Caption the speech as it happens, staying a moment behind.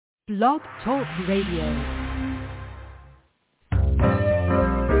Blog Talk Radio.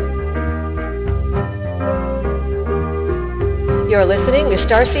 You're listening to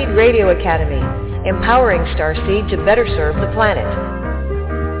Starseed Radio Academy, empowering Starseed to better serve the planet.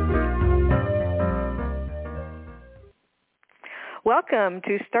 Welcome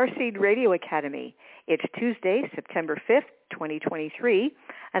to Starseed Radio Academy. It's Tuesday, September 5th, 2023,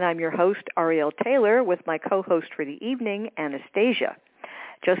 and I'm your host, Ariel Taylor, with my co-host for the evening, Anastasia.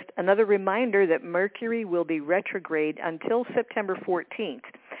 Just another reminder that Mercury will be retrograde until September 14th.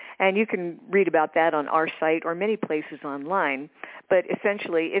 And you can read about that on our site or many places online. But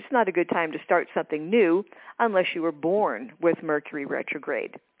essentially, it's not a good time to start something new unless you were born with Mercury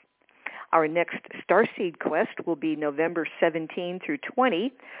retrograde. Our next Starseed quest will be November 17 through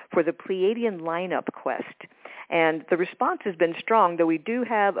 20 for the Pleiadian lineup quest. And the response has been strong, though we do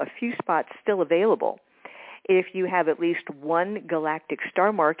have a few spots still available. If you have at least one galactic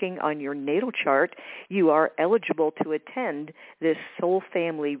star marking on your natal chart, you are eligible to attend this soul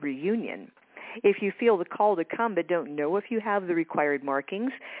family reunion. If you feel the call to come but don't know if you have the required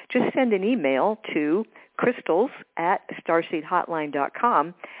markings, just send an email to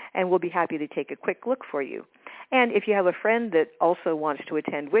crystals@starseedhotline.com, and we'll be happy to take a quick look for you. And if you have a friend that also wants to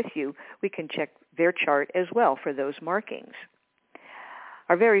attend with you, we can check their chart as well for those markings.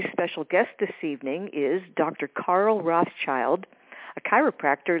 Our very special guest this evening is Dr. Carl Rothschild, a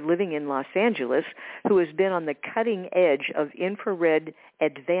chiropractor living in Los Angeles who has been on the cutting edge of infrared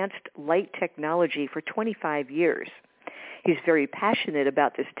advanced light technology for 25 years. He's very passionate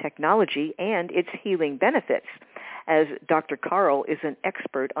about this technology and its healing benefits, as Dr. Carl is an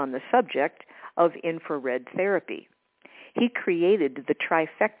expert on the subject of infrared therapy. He created the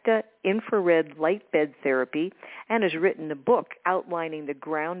trifecta infrared light bed therapy and has written a book outlining the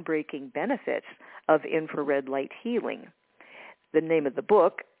groundbreaking benefits of infrared light healing. The name of the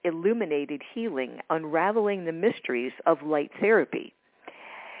book, Illuminated Healing, Unraveling the Mysteries of Light Therapy.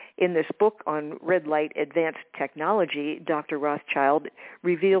 In this book on red light advanced technology, Dr. Rothschild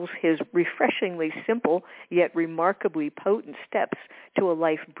reveals his refreshingly simple yet remarkably potent steps to a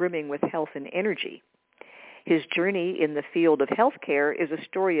life brimming with health and energy. His journey in the field of healthcare is a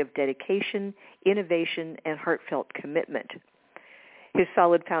story of dedication, innovation, and heartfelt commitment. His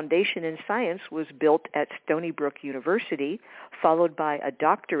solid foundation in science was built at Stony Brook University, followed by a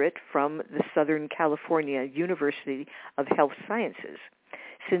doctorate from the Southern California University of Health Sciences.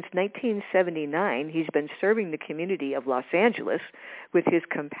 Since 1979, he's been serving the community of Los Angeles with his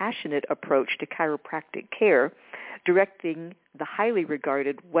compassionate approach to chiropractic care, directing the highly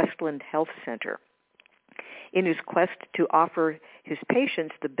regarded Westland Health Center. In his quest to offer his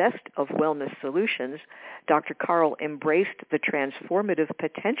patients the best of wellness solutions, Dr. Carl embraced the transformative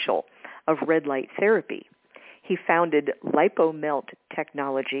potential of red light therapy. He founded LipoMelt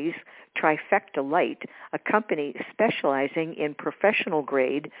Technologies, Trifecta Light, a company specializing in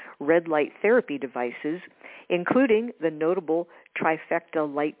professional-grade red light therapy devices, including the notable Trifecta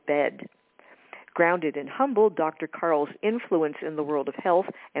Light Bed. Grounded and humble, Dr. Carl's influence in the world of health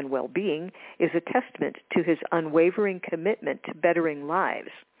and well-being is a testament to his unwavering commitment to bettering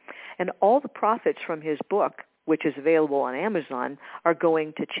lives. And all the profits from his book, which is available on Amazon, are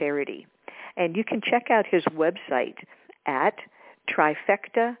going to charity. And you can check out his website at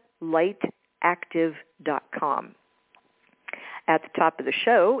trifectalightactive.com. At the top of the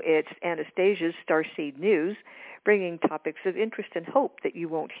show, it's Anastasia's Starseed News, bringing topics of interest and hope that you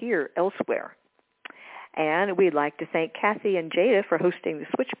won't hear elsewhere. And we'd like to thank Kathy and Jada for hosting the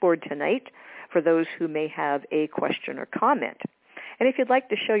switchboard tonight for those who may have a question or comment. And if you'd like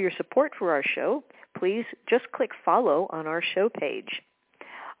to show your support for our show, please just click follow on our show page.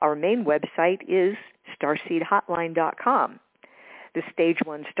 Our main website is starseedhotline.com. The Stage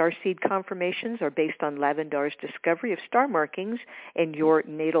 1 Starseed confirmations are based on Lavendar's discovery of star markings in your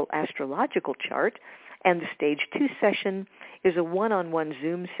natal astrological chart, and the Stage 2 session is a one-on-one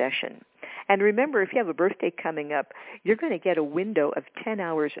Zoom session. And remember, if you have a birthday coming up, you're going to get a window of 10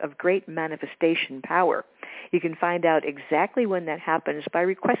 hours of great manifestation power. You can find out exactly when that happens by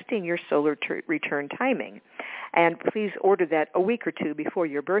requesting your solar return timing. And please order that a week or two before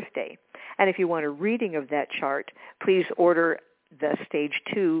your birthday. And if you want a reading of that chart, please order the Stage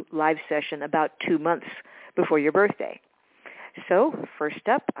 2 live session about 2 months before your birthday. So, first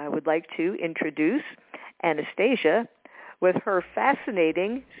up, I would like to introduce Anastasia with her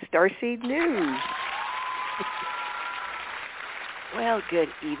fascinating Starseed News. Well, good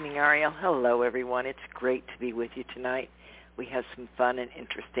evening, Ariel. Hello, everyone. It's great to be with you tonight. We have some fun and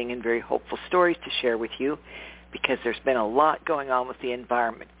interesting and very hopeful stories to share with you because there's been a lot going on with the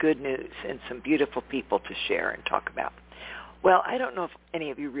environment, good news, and some beautiful people to share and talk about. Well, I don't know if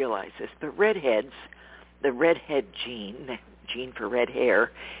any of you realize this, but redheads, the redhead gene, the gene for red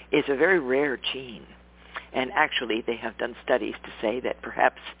hair, is a very rare gene. And actually, they have done studies to say that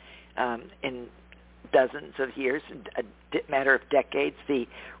perhaps in dozens of years, a matter of decades, the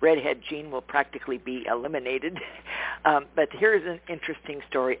redhead gene will practically be eliminated. But here's an interesting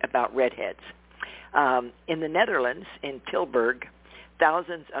story about redheads. In the Netherlands, in Tilburg,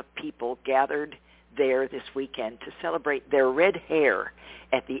 thousands of people gathered there this weekend to celebrate their red hair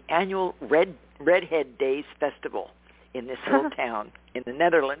at the annual Redhead Days Festival in this little town in the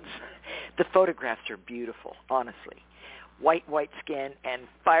Netherlands. The photographs are beautiful, honestly. White skin and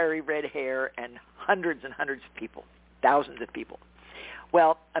fiery red hair and hundreds and hundreds of people, thousands of people.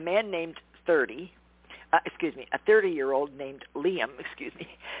 Well, a man named a 30-year-old named Liam,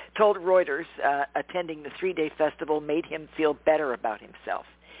 told Reuters attending the 3-day festival made him feel better about himself.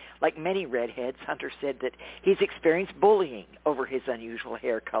 Like many redheads, Hunter said that he's experienced bullying over his unusual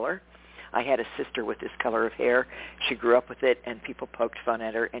hair color. I had a sister with this color of hair. She grew up with it, and people poked fun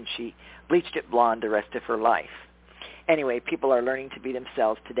at her, and she bleached it blonde the rest of her life. Anyway, people are learning to be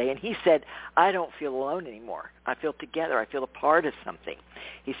themselves today, and he said, I don't feel alone anymore. I feel together. I feel a part of something.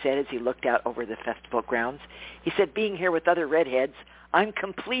 He said as he looked out over the festival grounds. He said, being here with other redheads, I'm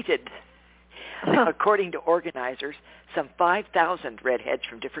completed. According to organizers, some 5,000 redheads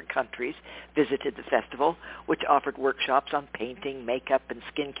from different countries visited the festival, which offered workshops on painting, makeup, and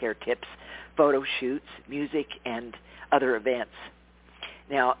skincare tips, photo shoots, music, and other events.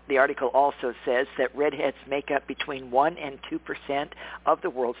 Now, the article also says that redheads make up between 1 and 2% of the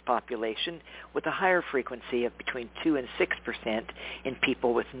world's population, with a higher frequency of between 2 and 6% in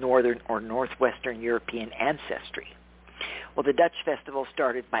people with northern or northwestern European ancestry. Well, the Dutch festival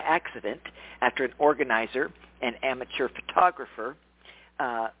started by accident after an organizer, an amateur photographer,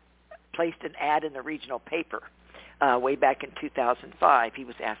 placed an ad in the regional paper way back in 2005. He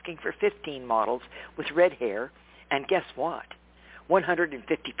was asking for 15 models with red hair, and guess what?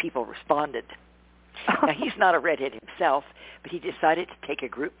 150 people responded. Now, he's not a redhead himself, but he decided to take a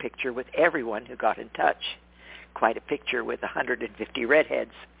group picture with everyone who got in touch. Quite a picture with 150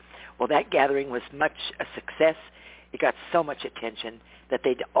 redheads. Well, that gathering was much a success. It got so much attention that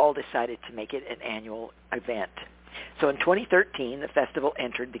they all decided to make it an annual event. So in 2013, the festival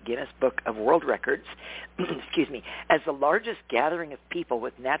entered the Guinness Book of World Records, as the largest gathering of people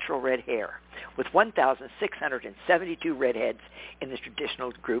with natural red hair, with 1,672 redheads in the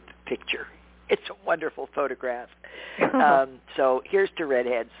traditional group picture. It's a wonderful photograph. So here's to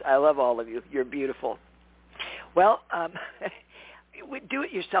redheads. I love all of you. You're beautiful. Well,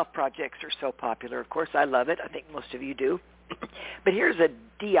 do-it-yourself projects are so popular. Of course, I love it. I think most of you do. But here's a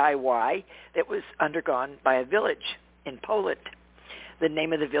DIY that was undergone by a village in Poland. The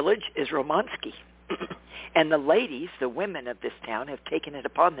name of the village is Romanski. And the ladies, the women of this town, have taken it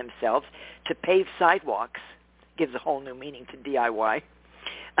upon themselves to pave sidewalks. Gives a whole new meaning to DIY.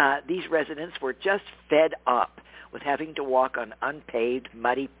 These residents were just fed up with having to walk on unpaved,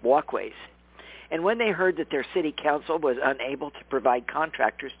 muddy walkways. And when they heard that their city council was unable to provide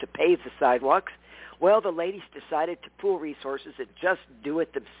contractors to pave the sidewalks, well, the ladies decided to pool resources and just do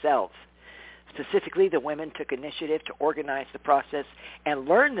it themselves. Specifically, the women took initiative to organize the process and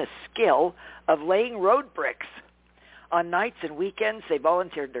learn the skill of laying road bricks. On nights and weekends, they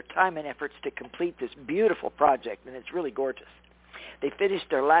volunteered their time and efforts to complete this beautiful project, and it's really gorgeous. They finished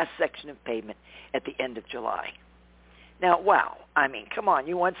their last section of pavement at the end of July. Now, wow, I mean, come on,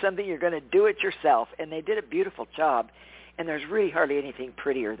 you want something, you're going to do it yourself, and they did a beautiful job. And there's really hardly anything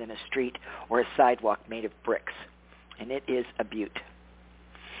prettier than a street or a sidewalk made of bricks. And it is a beaut.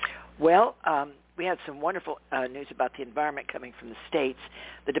 Well, we have some wonderful news about the environment coming from the States.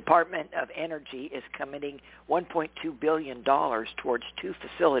 The Department of Energy is committing $1.2 billion towards 2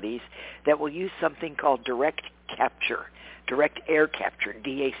 facilities that will use something called direct air capture,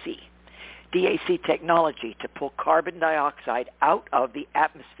 DAC. DAC technology to pull carbon dioxide out of the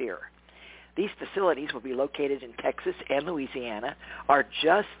atmosphere. These facilities will be located in Texas and Louisiana, are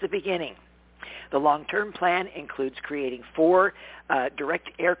just the beginning. The long-term plan includes creating 4 direct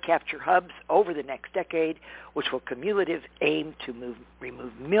air capture hubs over the next decade, which will cumulative aim to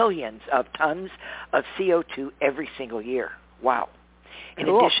remove millions of tons of CO2 every single year. Wow. In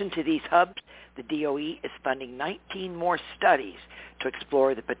addition to these hubs, the DOE is funding 19 more studies to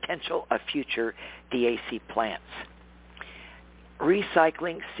explore the potential of future DAC plants.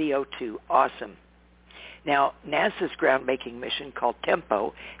 Recycling CO2, awesome. Now, NASA's groundbreaking mission called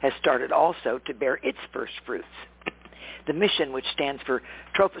TEMPO has started also to bear its first fruits. The mission, which stands for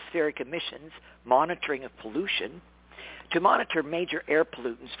Tropospheric Emissions, Monitoring of Pollution, to monitor major air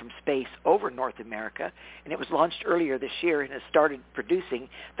pollutants from space over North America, and it was launched earlier this year and has started producing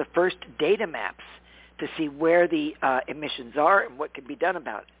the first data maps to see where the emissions are and what can be done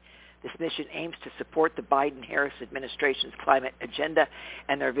about it. This mission aims to support the Biden-Harris administration's climate agenda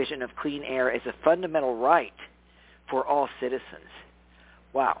and their vision of clean air as a fundamental right for all citizens.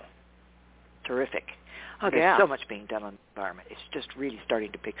 Wow. Terrific. Oh, there's so much being done on the environment. It's just really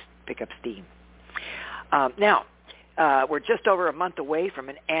starting to pick up steam. Now, we're just over a month away from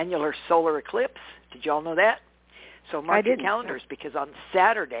an annular solar eclipse. Did you all know that? So mark your calendars, because on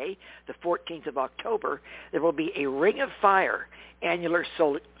Saturday, the 14th of October, there will be a Ring of Fire annular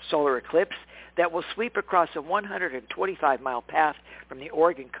solar eclipse that will sweep across a 125-mile path from the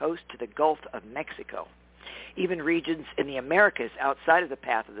Oregon coast to the Gulf of Mexico. Even regions in the Americas outside of the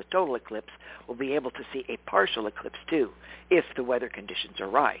path of the total eclipse will be able to see a partial eclipse too, if the weather conditions are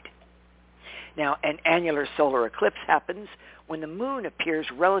right. Now, an annular solar eclipse happens when the moon appears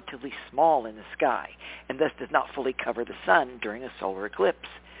relatively small in the sky and thus does not fully cover the sun during a solar eclipse,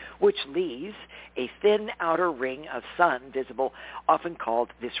 which leaves a thin outer ring of sun visible, often called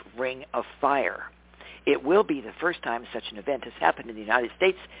this Ring of Fire. It will be the first time such an event has happened in the United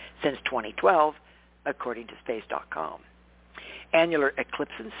States since 2012, according to Space.com. Annular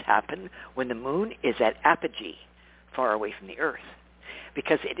eclipses happen when the moon is at apogee, far away from the Earth.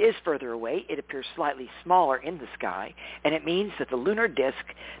 Because it is further away, it appears slightly smaller in the sky, and it means that the lunar disk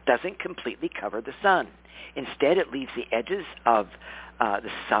doesn't completely cover the sun. Instead, it leaves the edges of the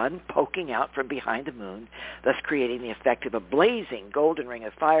sun poking out from behind the moon, thus creating the effect of a blazing golden ring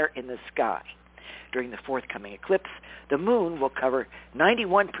of fire in the sky. During the forthcoming eclipse, the moon will cover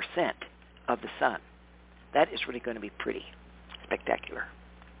 91% of the sun. That is really going to be pretty spectacular.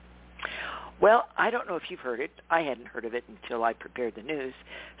 Well, I don't know if you've heard it. I hadn't heard of it until I prepared the news.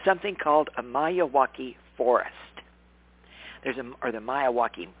 Something called a Miyawaki forest. Or the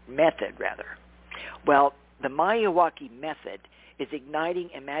Miyawaki method, rather. Well, the Miyawaki method is igniting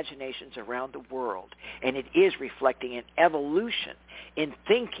imaginations around the world, and it is reflecting an evolution in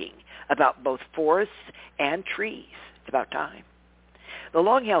thinking about both forests and trees. It's about time. The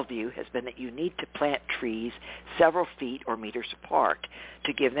long-held view has been that you need to plant trees several feet or meters apart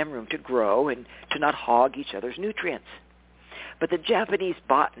to give them room to grow and to not hog each other's nutrients. But the Japanese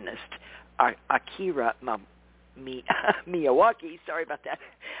botanist Akira Miyawaki,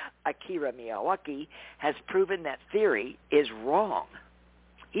 Akira Miyawaki has proven that theory is wrong.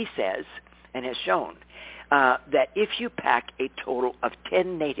 He says, and has shown, that if you pack a total of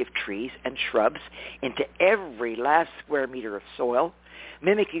 10 native trees and shrubs into every last square meter of soil,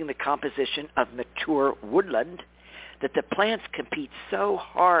 mimicking the composition of mature woodland, that the plants compete so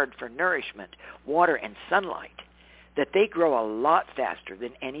hard for nourishment, water, and sunlight that they grow a lot faster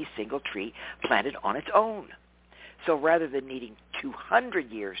than any single tree planted on its own. So rather than needing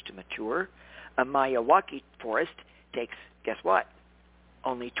 200 years to mature, a Miyawaki forest takes, guess what?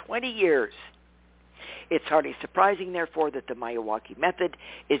 Only 20 years. It's hardly surprising, therefore, that the Miyawaki method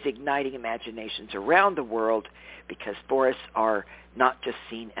is igniting imaginations around the world, because forests are not just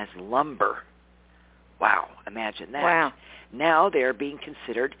seen as lumber. Wow, imagine that. Wow. Now they are being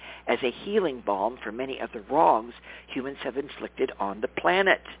considered as a healing balm for many of the wrongs humans have inflicted on the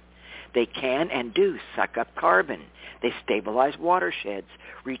planet. They can and do suck up carbon. They stabilize watersheds,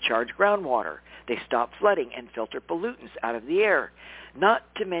 recharge groundwater. They stop flooding and filter pollutants out of the air, not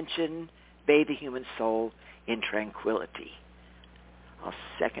to mention bathe the human soul in tranquility. I'll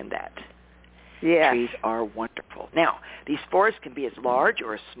second that. Yeah. Trees are wonderful. Now, these forests can be as large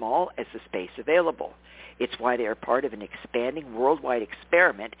or as small as the space available. It's why they are part of an expanding worldwide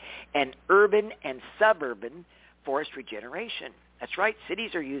experiment in urban and suburban forest regeneration. That's right,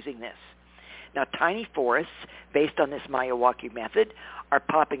 cities are using this. Now, tiny forests based on this Miyawaki method are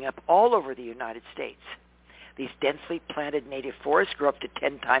popping up all over the United States. These densely planted native forests grow up to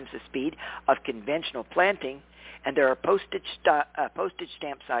 10 times the speed of conventional planting, and there are postage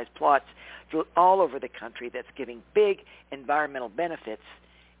stamp-sized plots all over the country that's giving big environmental benefits,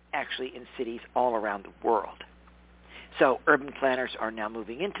 actually in cities all around the world. So urban planners are now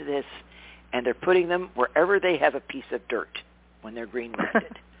moving into this, and they're putting them wherever they have a piece of dirt when they're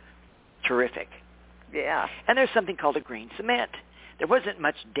green-minded. Terrific. Yeah. And there's something called a green cement. There wasn't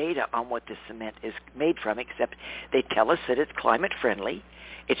much data on what this cement is made from, except they tell us that it's climate friendly.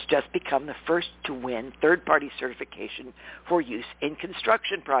 It's just become the first to win third-party certification for use in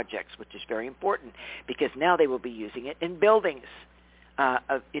construction projects, which is very important, because now they will be using it in buildings,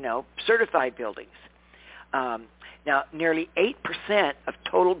 certified buildings. Now, nearly 8% of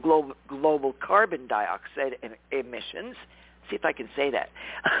total global carbon dioxide emissions, see if I can say that,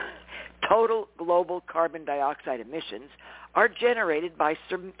 Total global carbon dioxide emissions are generated by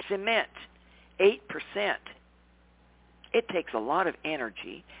cement, 8%. It takes a lot of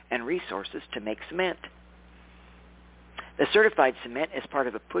energy and resources to make cement. The certified cement is part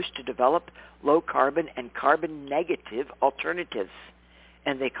of a push to develop low-carbon and carbon-negative alternatives,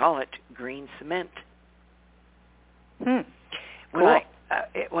 and they call it green cement. Cool.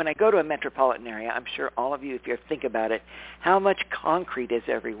 When I go to a metropolitan area, I'm sure all of you, if you think about it, how much concrete is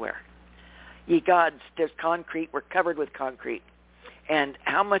everywhere. Ye gods, there's concrete. We're covered with concrete. And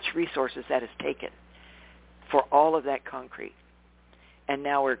how much resources that has taken for all of that concrete. And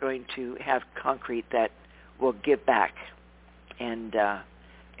now we're going to have concrete that will give back and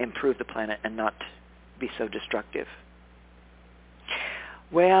improve the planet and not be so destructive.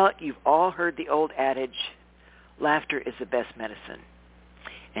 Well, you've all heard the old adage, laughter is the best medicine.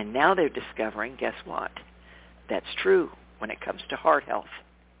 And now they're discovering, guess what? That's true when it comes to heart health.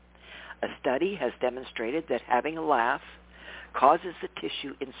 A study has demonstrated that having a laugh causes the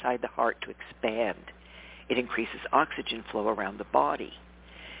tissue inside the heart to expand. It increases oxygen flow around the body.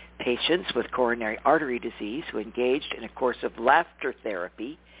 Patients with coronary artery disease who engaged in a course of laughter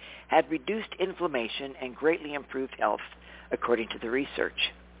therapy had reduced inflammation and greatly improved health, according to the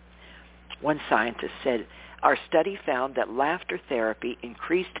research. One scientist said, "Our study found that laughter therapy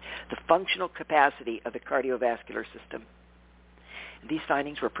increased the functional capacity of the cardiovascular system." These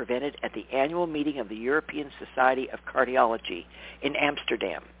findings were presented at the annual meeting of the European Society of Cardiology in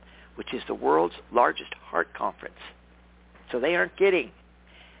Amsterdam, which is the world's largest heart conference. So they aren't kidding.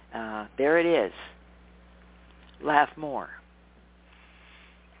 There it is. Laugh more.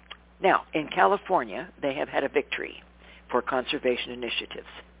 Now, in California, they have had a victory for conservation initiatives.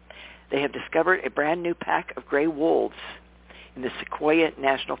 They have discovered a brand new pack of gray wolves in the Sequoia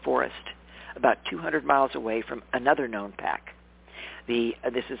National Forest, about 200 miles away from another known pack.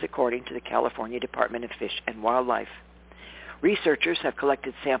 This is according to the California Department of Fish and Wildlife. Researchers have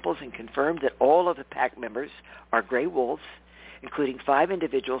collected samples and confirmed that all of the pack members are gray wolves, including 5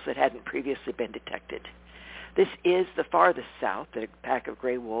 individuals that hadn't previously been detected. This is the farthest south that a pack of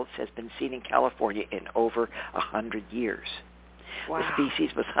gray wolves has been seen in California in over 100 years. Wow. The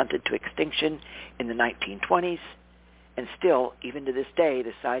species was hunted to extinction in the 1920s, and still, even to this day,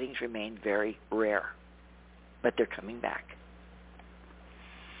 the sightings remain very rare. But they're coming back.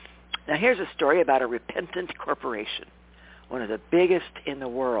 Now here's a story about a repentant corporation, one of the biggest in the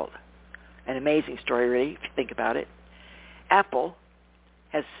world. An amazing story, really, if you think about it. Apple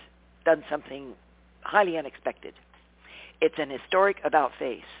has done something highly unexpected. It's an historic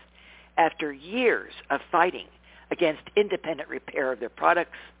about-face. After years of fighting against independent repair of their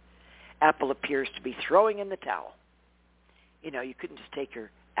products, Apple appears to be throwing in the towel. You know, you couldn't just take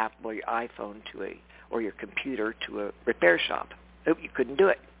your Apple or your iPhone or your computer to a repair shop. You couldn't do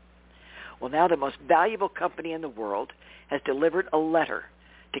it. Well, now the most valuable company in the world has delivered a letter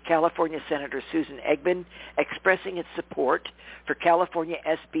to California Senator Susan Eggman expressing its support for California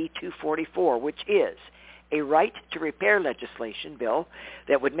SB 244, which is a right to repair legislation bill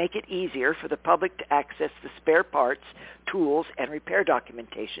that would make it easier for the public to access the spare parts, tools, and repair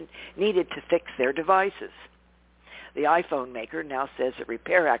documentation needed to fix their devices. The iPhone maker now says that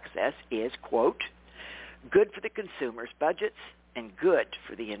repair access is, quote, good for the consumer's budgets and good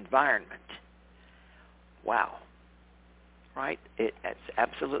for the environment. Wow. Right? That's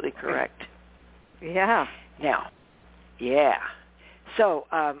absolutely correct. Yeah. Now, yeah. So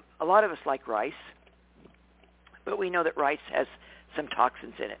a lot of us like rice, but we know that rice has some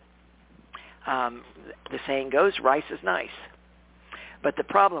toxins in it. The saying goes, rice is nice. But the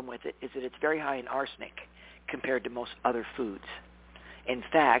problem with it is that it's very high in arsenic compared to most other foods. In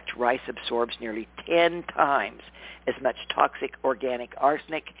fact, rice absorbs nearly 10 times as much toxic organic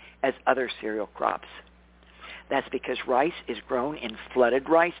arsenic as other cereal crops. That's because rice is grown in flooded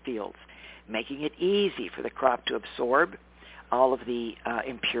rice fields, making it easy for the crop to absorb all of the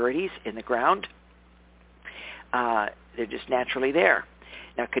impurities in the ground. They're just naturally there.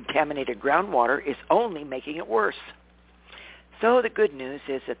 Now, contaminated groundwater is only making it worse. So the good news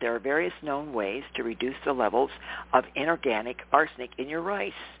is that there are various known ways to reduce the levels of inorganic arsenic in your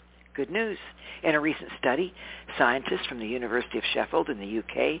rice. Good news. In a recent study, scientists from the University of Sheffield in the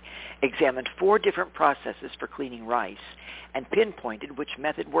UK examined 4 different processes for cleaning rice and pinpointed which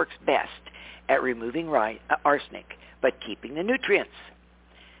method works best at removing arsenic but keeping the nutrients.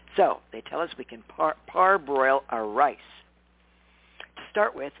 So they tell us we can parboil our rice. To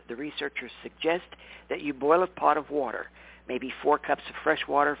start with, the researchers suggest that you boil a pot of water, maybe 4 cups of fresh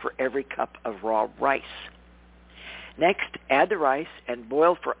water for every cup of raw rice. Next, add the rice and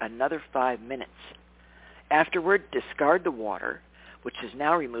boil for another 5 minutes. Afterward, discard the water, which has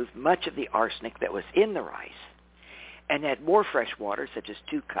now removed much of the arsenic that was in the rice, and add more fresh water, such as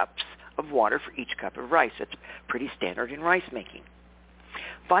 2 cups of water for each cup of rice. That's pretty standard in rice making.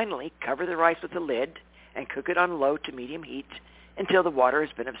 Finally, cover the rice with a lid and cook it on low to medium heat until the water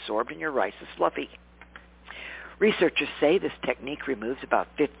has been absorbed and your rice is fluffy. Researchers say this technique removes about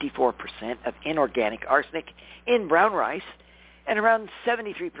 54% of inorganic arsenic in brown rice and around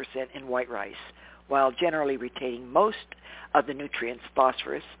 73% in white rice, while generally retaining most of the nutrients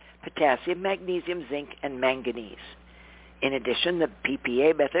phosphorus, potassium, magnesium, zinc, and manganese. In addition, the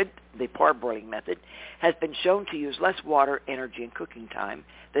PPA method, the parboiling method, has been shown to use less water, energy, and cooking time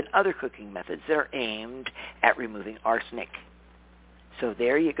than other cooking methods that are aimed at removing arsenic. So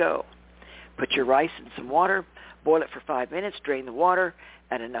there you go. Put your rice in some water, boil it for 5 minutes, drain the water,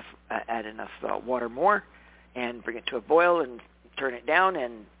 add enough water more, and bring it to a boil and turn it down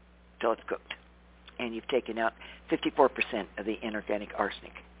until it's cooked. And you've taken out 54% of the inorganic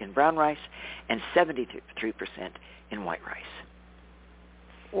arsenic in brown rice and 73% in white rice.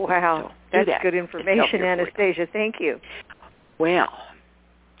 Wow, so that's good information, Anastasia. Thank you. Well,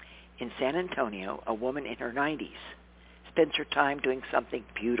 in San Antonio, a woman in her 90s spends her time doing something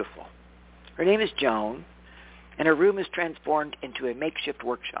beautiful. Her name is Joan, and her room is transformed into a makeshift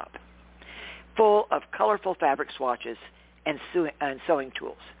workshop full of colorful fabric swatches and sewing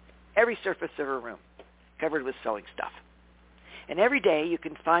tools. Every surface of her room covered with sewing stuff. And every day you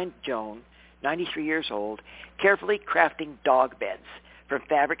can find Joan, 93 years old, carefully crafting dog beds from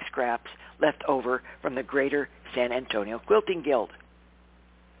fabric scraps left over from the Greater San Antonio Quilting Guild.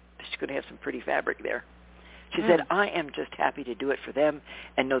 She's going to have some pretty fabric there. She said, I am just happy to do it for them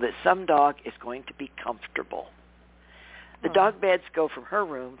and know that some dog is going to be comfortable. The dog beds go from her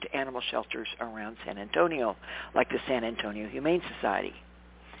room to animal shelters around San Antonio, like the San Antonio Humane Society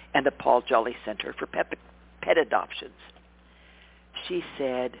and the Paul Jolly Center for Pet Adoptions. She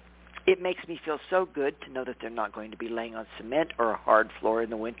said, it makes me feel so good to know that they're not going to be laying on cement or a hard floor in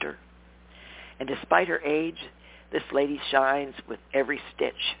the winter. And despite her age, this lady shines with every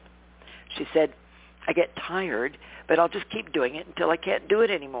stitch. She said, I get tired, but I'll just keep doing it until I can't do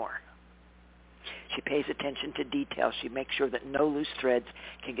it anymore. She pays attention to detail. She makes sure that no loose threads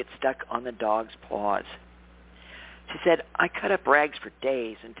can get stuck on the dog's paws. She said, I cut up rags for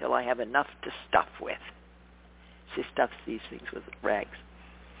days until I have enough to stuff with. She stuffs these things with rags.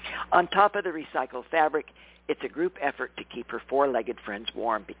 On top of the recycled fabric, it's a group effort to keep her 4-legged friends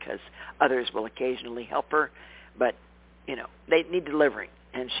warm because others will occasionally help her, but, they need delivering,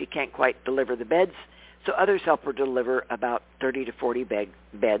 and she can't quite deliver the beds, so others help her deliver about 30 to 40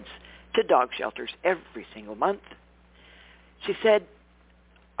 beds to dog shelters every single month. She said,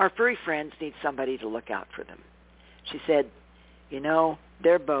 our furry friends need somebody to look out for them. She said,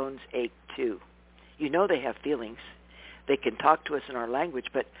 their bones ache too. They have feelings. They can talk to us in our language,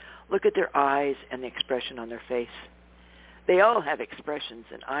 but look at their eyes and the expression on their face. They all have expressions,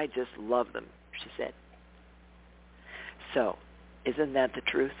 and I just love them, she said. So, isn't that the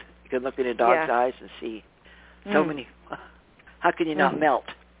truth? You can look in a dog's eyes and see so many. How can you not melt?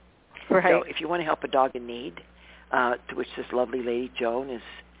 Right. So if you want to help a dog in need, to which this lovely lady, Joan, is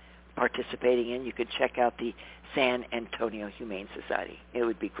participating in, you could check out the San Antonio Humane Society. It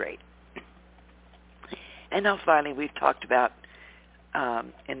would be great. And now finally, we've talked about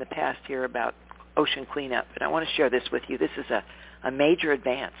in the past here about ocean cleanup, and I want to share this with you. This is a major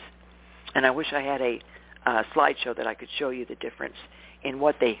advance, and I wish I had a slideshow that I could show you the difference in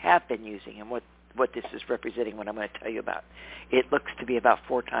what they have been using and what this is representing, what I'm going to tell you about. It looks to be about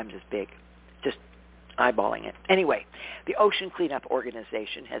 4 times as big, just eyeballing it. Anyway, the Ocean Cleanup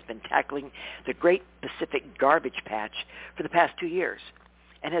Organization has been tackling the Great Pacific Garbage Patch for the past 2 years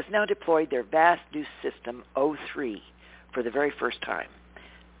and has now deployed their vast new system, O3, for the very first time.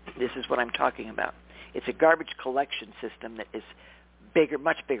 This is what I'm talking about. It's a garbage collection system that is bigger,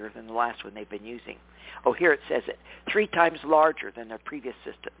 much bigger than the last one they've been using. Oh, here it says it, 3 times larger than their previous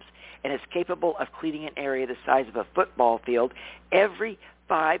systems, and is capable of cleaning an area the size of a football field every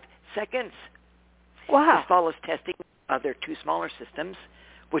 5 seconds. Wow. This follows testing of their 2 smaller systems,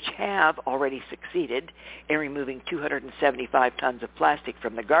 which have already succeeded in removing 275 tons of plastic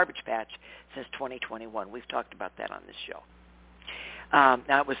from the garbage patch since 2021. We've talked about that on this show.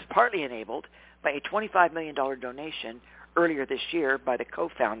 Now, it was partly enabled by a $25 million donation earlier this year by the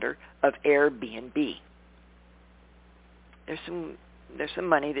co-founder of Airbnb. There's some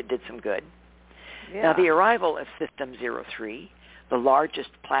money that did some good. Yeah. Now, the arrival of System 03, the largest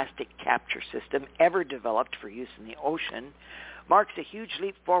plastic capture system ever developed for use in the ocean, marks a huge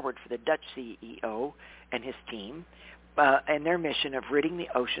leap forward for the Dutch CEO and his team, and their mission of ridding the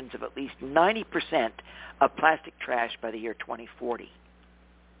oceans of at least 90% of plastic trash by the year 2040.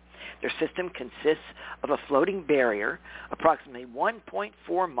 Their system consists of a floating barrier approximately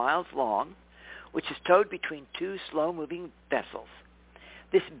 1.4 miles long, which is towed between two slow-moving vessels.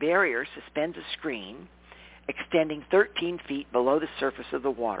 This barrier suspends a screen extending 13 feet below the surface of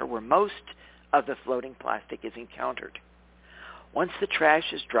the water where most of the floating plastic is encountered. Once the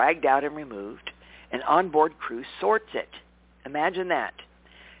trash is dragged out and removed, an onboard crew sorts it. Imagine that.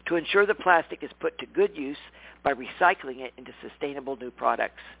 To ensure the plastic is put to good use by recycling it into sustainable new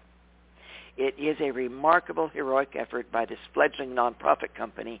products. It is a remarkable, heroic effort by this fledgling nonprofit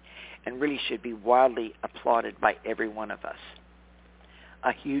company and really should be wildly applauded by every one of us.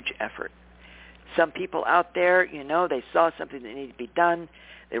 A huge effort. Some people out there, they saw something that needed to be done.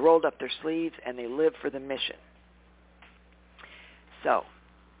 They rolled up their sleeves and they lived for the mission. So,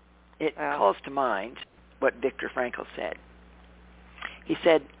 it calls to mind what Viktor Frankl said. He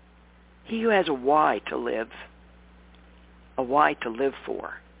said, "He who has a why to live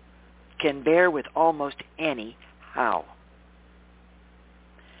for, can bear with almost any how."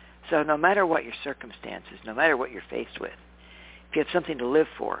 So no matter what your circumstances, no matter what you're faced with, if you have something to live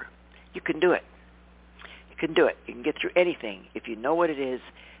for, you can do it. You can do it. You can get through anything if you know what it is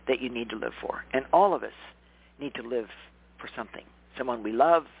that you need to live for. And all of us need to live for something. Someone we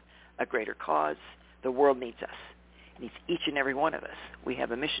love, a greater cause. The world needs us. It needs each and every one of us. We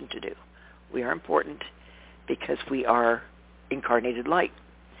have a mission to do. We are important because we are incarnated light.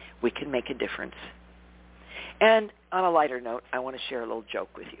 We can make a difference. And on a lighter note, I want to share a little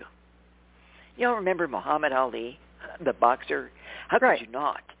joke with you. You all remember Muhammad Ali, the boxer? How could you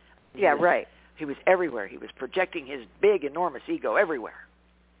not? Right. He was everywhere. He was projecting his big, enormous ego everywhere.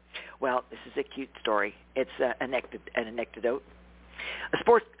 Well, this is a cute story. It's an anecdote. A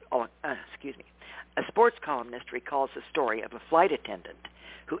sports columnist recalls the story of a flight attendant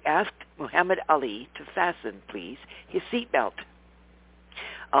who asked Muhammad Ali to fasten, please, his seatbelt.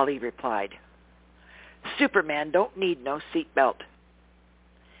 Ali replied, "Superman don't need no seatbelt."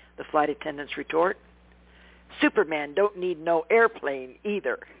 The flight attendant's retort, "Superman don't need no airplane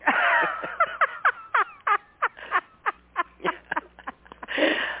either."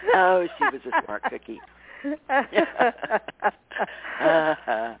 Oh, she was a smart cookie. Oh,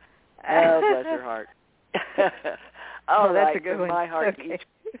 bless her heart. All that's right, a good from one. my heart to Okay. each.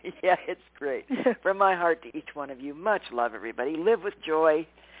 Yeah, it's great. From my heart to each one of you, much love, everybody. Live with joy.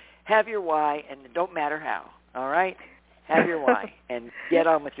 Have your why, and it don't matter how. All right? Have your why, and get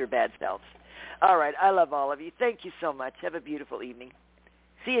on with your bad selves. All right, I love all of you. Thank you so much. Have a beautiful evening.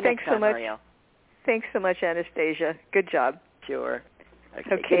 See you next time, Marielle. Thanks so much, Anastasia. Good job. Sure.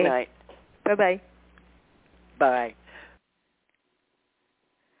 Okay. Good night. Bye-bye. Bye.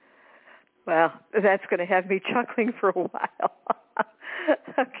 Well, that's going to have me chuckling for a while.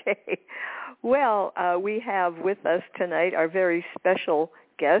 Okay. Well, we have with us tonight our very special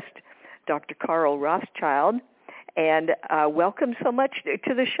guest, Dr. Carl Rothschild, and welcome so much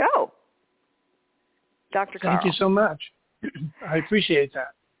to the show, Dr. Carl. Thank you so much. I appreciate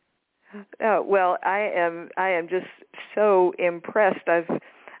that. Well, I am just so impressed.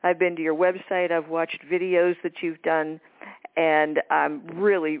 I've been to your website. I've watched videos that you've done, and I'm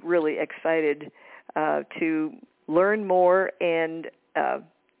really, really excited to learn more and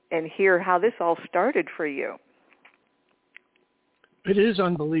hear how this all started for you. It is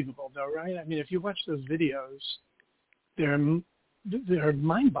unbelievable, though, right? I mean, if you watch those videos, they're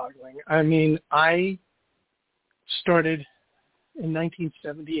mind-boggling. I mean, I started in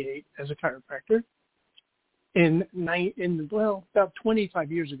 1978 as a chiropractor. About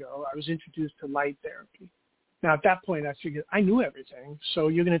 25 years ago, I was introduced to light therapy. Now, at that point, I figured I knew everything. So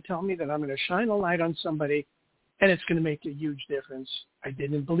you're going to tell me that I'm going to shine a light on somebody and it's going to make a huge difference. I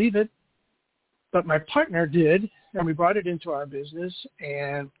didn't believe it, but my partner did, and we brought it into our business,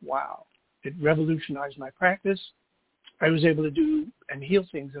 and wow, it revolutionized my practice. I was able to do and heal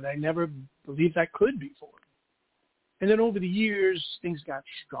things that I never believed I could before. And then over the years, things got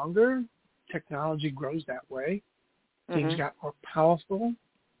stronger. Technology grows that way. Things got more powerful.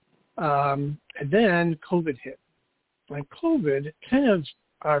 And then COVID hit. When COVID, kind of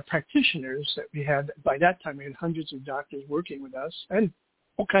our practitioners that we had, by that time we had hundreds of doctors working with us and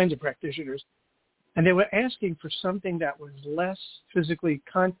all kinds of practitioners. And they were asking for something that was less physical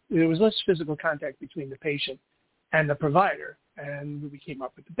contact between the patient and the provider. And we came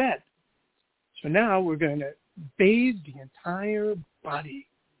up with the bed. So now we're going to bathe the entire body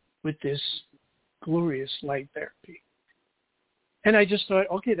with this glorious light therapy. And I just thought,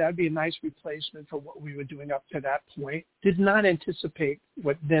 okay, that would be a nice replacement for what we were doing up to that point. Did not anticipate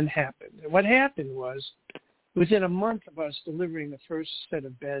what then happened. And what happened was Within a month of us delivering the first set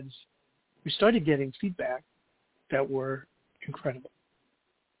of beds, we started getting feedback that were incredible.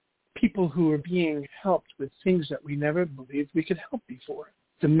 People who were being helped with things that we never believed we could help before.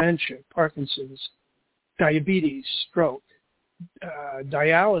 Dementia, Parkinson's, diabetes, stroke,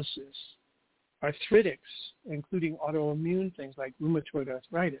 dialysis, arthritics, including autoimmune things like rheumatoid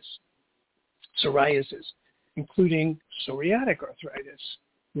arthritis, psoriasis, including psoriatic arthritis,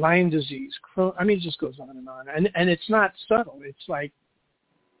 Lyme disease, it just goes on. And it's not subtle. It's like,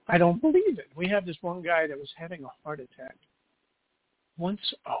 I don't believe it. We have this one guy that was having a heart attack once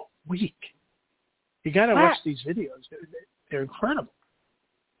a week. You got to watch these videos. They're incredible.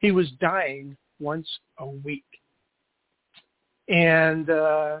 He was dying once a week. And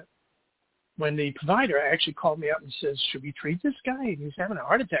when the provider actually called me up and says, should we treat this guy? He's having a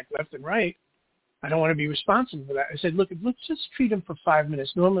heart attack left and right. I don't want to be responsible for that. I said, look, let's just treat him for 5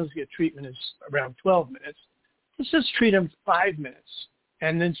 minutes. Normally the treatment is around 12 minutes. Let's just treat him 5 minutes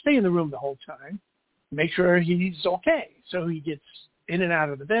and then stay in the room the whole time. Make sure he's okay. So he gets in and out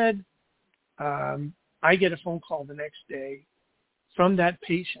of the bed. I get a phone call the next day from that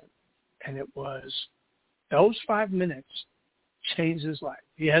patient, and it was those 5 minutes changed his life.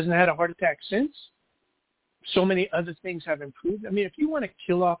 He hasn't had a heart attack since. So many other things have improved. If you want to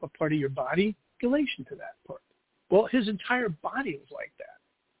kill off a part of your body, relation to that part. Well, his entire body was like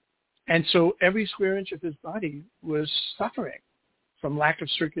that. And so every square inch of his body was suffering from lack of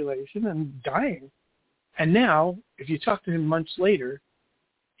circulation and dying. And now, if you talk to him months later,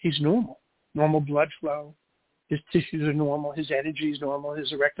 he's normal. Normal blood flow. His tissues are normal. His energy is normal.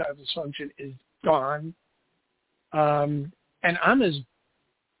 His erectile dysfunction is gone. And I'm as,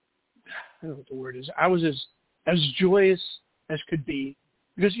 I don't know what the word is, I was as joyous as could be.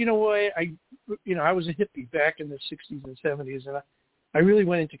 Because, you know what, I was a hippie back in the 60s and 70s, and I really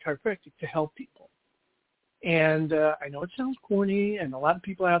went into chiropractic to help people. And I know it sounds corny, and a lot of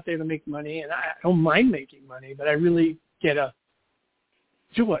people out there to make money, and I don't mind making money, but I really get a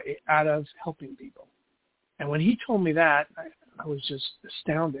joy out of helping people. And when he told me that, I was just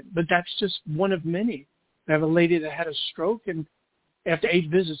astounded. But that's just one of many. I have a lady that had a stroke, and after 8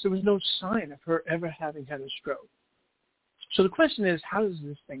 visits, there was no sign of her ever having had a stroke. So the question is, how does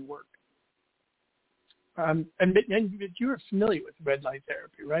this thing work? And you're familiar with red light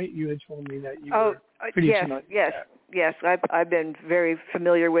therapy, right? You had told me that you were pretty familiar with that. Yes. I've been very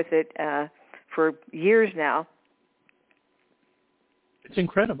familiar with it for years now. It's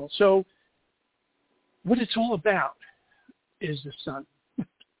incredible. So what it's all about is the sun.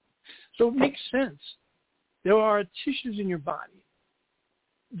 So it makes sense. There are tissues in your body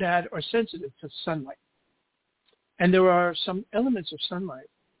that are sensitive to sunlight. And there are some elements of sunlight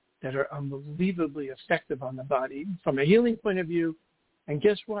that are unbelievably effective on the body from a healing point of view. And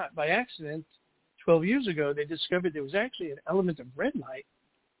guess what? By accident, 12 years ago, they discovered there was actually an element of red light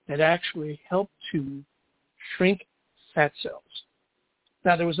that actually helped to shrink fat cells.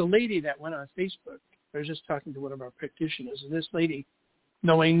 Now, there was a lady that went on Facebook. I was just talking to one of our practitioners, and this lady,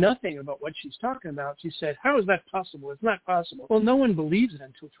 knowing nothing about what she's talking about, she said, how is that possible? It's not possible. Well, no one believed it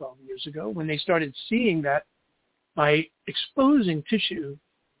until 12 years ago when they started seeing that by exposing tissue,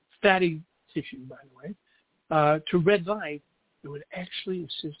 fatty tissue, by the way, to red light, it would actually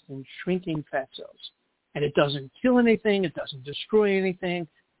assist in shrinking fat cells. And it doesn't kill anything. It doesn't destroy anything.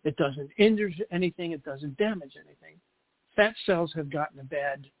 It doesn't injure anything. It doesn't damage anything. Fat cells have gotten a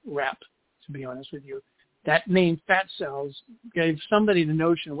bad rap, to be honest with you. That name, fat cells, gave somebody the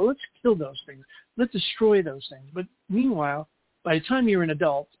notion, well, let's kill those things. Let's destroy those things. But meanwhile, by the time you're an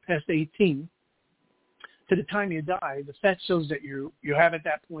adult, past 18, to the time you die, the fat cells that you have at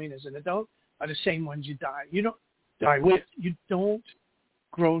that point as an adult are the same ones you die. You don't die with. You don't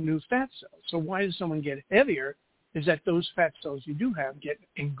grow new fat cells. So why does someone get heavier is that those fat cells you do have get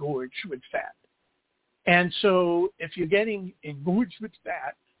engorged with fat. And so if you're getting engorged with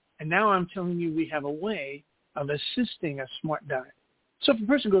fat, and now I'm telling you we have a way of assisting a smart diet. So if a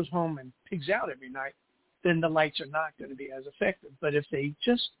person goes home and pigs out every night, then the lights are not going to be as effective. But if they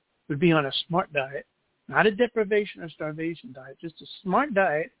just would be on a smart diet, not a deprivation or starvation diet, just a smart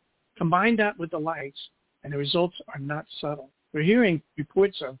diet, combine that with the lights, and the results are not subtle. We're hearing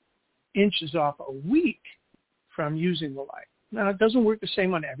reports of inches off a week from using the light. Now, it doesn't work the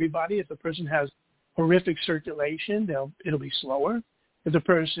same on everybody. If the person has horrific circulation, it'll be slower. If the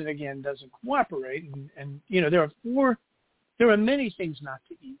person, again, doesn't cooperate, and there are many things not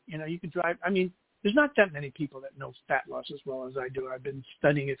to eat. You can drive. There's not that many people that know fat loss as well as I do. I've been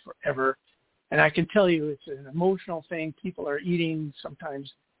studying it forever. And I can tell you it's an emotional thing. People are eating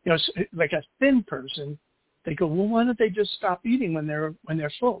sometimes, like a thin person, they go, well, why don't they just stop eating when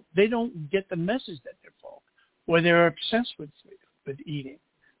they're full? They don't get the message that they're full. or they're obsessed with eating.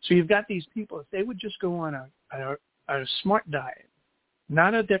 So you've got these people, if they would just go on a smart diet,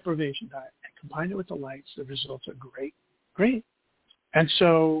 not a deprivation diet, and combine it with the lights, the results are great. And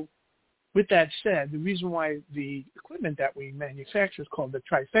so with that said, the reason why the equipment that we manufacture is called the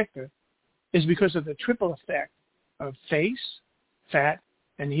trifecta is because of the triple effect of face, fat,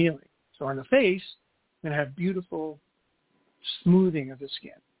 and healing. So on the face, we're going to have beautiful smoothing of the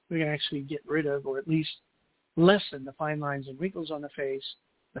skin. We're going to actually get rid of, or at least lessen, the fine lines and wrinkles on the face,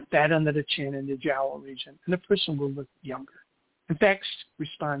 the fat under the chin and the jowl region, and the person will look younger. In fact,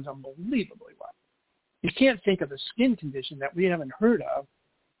 responds unbelievably well. You can't think of a skin condition that we haven't heard of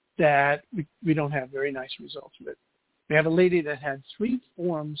that we don't have very nice results with. We have a lady that had 3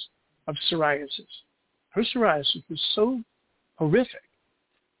 forms of psoriasis. Her psoriasis was so horrific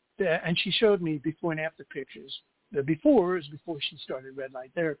that, and she showed me before and after pictures. The before is before she started red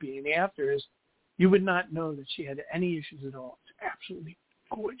light therapy, and the after is you would not know that she had any issues at all. It's absolutely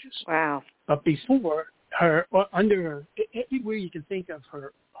gorgeous. Wow. But before, her, under her, everywhere you can think of,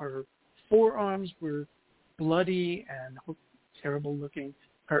 her forearms were bloody and terrible looking.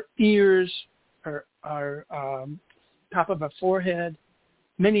 Her ears, her top of her forehead,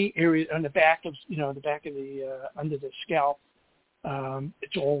 many areas on the back of under the scalp.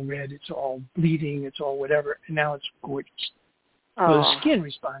 It's all red. It's all bleeding. It's all whatever. And now it's gorgeous. Oh. So the skin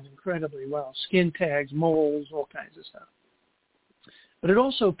responds incredibly well. Skin tags, moles, all kinds of stuff. But it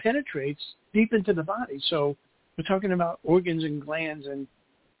also penetrates deep into the body. So we're talking about organs and glands and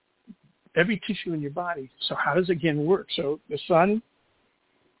every tissue in your body. So how does it again work? So the sun,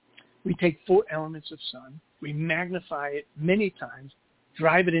 we take 4 elements of sun, we magnify it many times,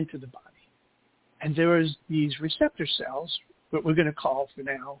 drive it into the body. And there is these receptor cells, what we're going to call for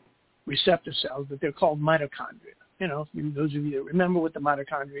now receptor cells, but they're called mitochondria. You know, those of you that remember what the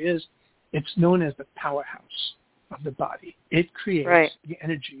mitochondria is, it's known as the powerhouse of the body. It creates the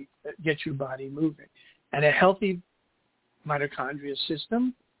energy that gets your body moving. And a healthy mitochondria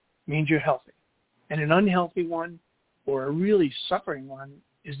system means you're healthy. And an unhealthy one or a really suffering one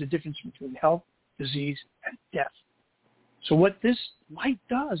is the difference between health, disease, and death. So what this light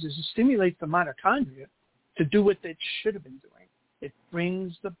does is it stimulates the mitochondria to do what it should have been doing. It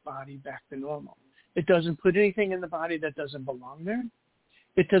brings the body back to normal. It doesn't put anything in the body that doesn't belong there.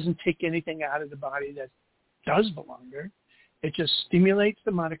 It doesn't take anything out of the body that does belong there. It just stimulates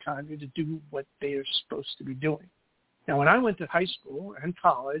the mitochondria to do what they are supposed to be doing. Now, when I went to high school and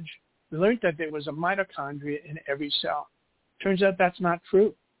college, we learned that there was a mitochondria in every cell. Turns out that's not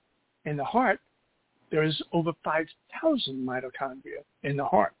true. In the heart, there is over 5,000 mitochondria in the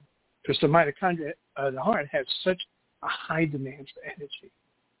heart, because the mitochondria of the heart has such a high demand for energy.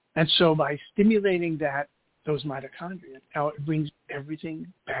 And so by stimulating those mitochondria, now it brings everything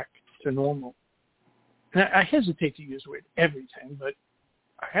back to normal. And I hesitate to use the word everything, but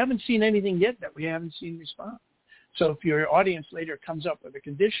I haven't seen anything yet that we haven't seen respond. So if your audience later comes up with a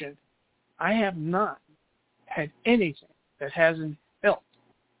condition, I have not had anything that hasn't helped.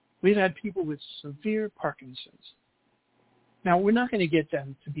 We've had people with severe Parkinson's. Now, we're not going to get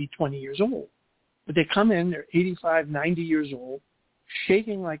them to be 20 years old, but they come in, they're 85, 90 years old,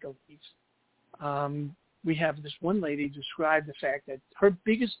 shaking like a leaf. We have this one lady describe the fact that her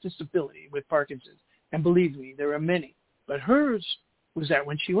biggest disability with Parkinson's, and believe me, there are many, but hers was that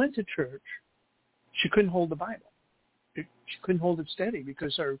when she went to church, she couldn't hold the Bible. She couldn't hold it steady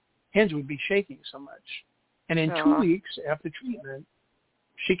because her hands would be shaking so much. And in 2 weeks after treatment,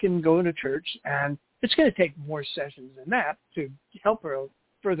 she can go to church, and it's going to take more sessions than that to help her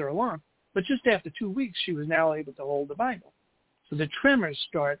further along. But just after 2 weeks, she was now able to hold the Bible. So the tremors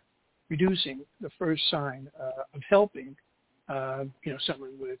start reducing, the first sign of helping,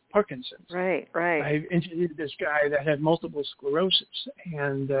 someone with Parkinson's. Right. I interviewed this guy that had multiple sclerosis,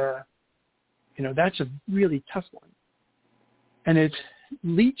 and, that's a really tough one. And it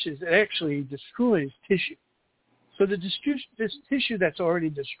actually destroys tissue. So this tissue that's already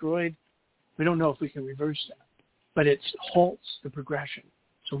destroyed, we don't know if we can reverse that, but it halts the progression.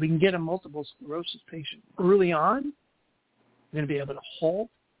 So we can get a multiple sclerosis patient early on, we're going to be able to halt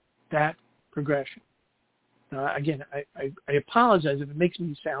that progression. Again, I apologize if it makes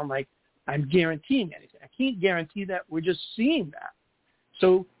me sound like I'm guaranteeing anything. I can't guarantee that. We're just seeing that.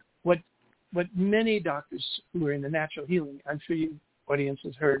 So what many doctors who are in the natural healing, I'm sure your audience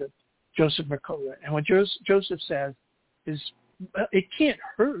has heard of Joseph Mercola, and what Joseph says is, it can't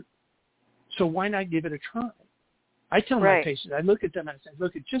hurt, so why not give it a try? I tell my patients, I look at them and I say,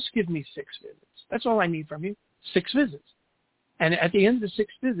 look, just give me 6 visits. That's all I need from you, 6 visits. And at the end of the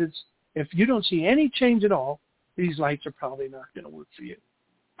 6 visits, if you don't see any change at all, these lights are probably not going to work for you.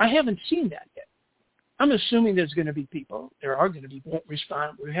 I haven't seen that yet. I'm assuming there's going to be people. There are going to be won't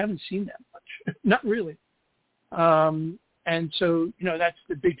respond. We haven't seen that much. Not really. And so, that's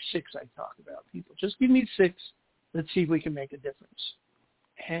the big 6 I talk about. People, just give me 6. Let's see if we can make a difference.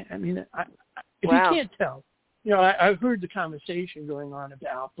 And, if wow. you can't tell, I've heard the conversation going on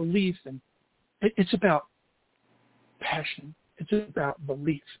about belief, and it's about passion. It's about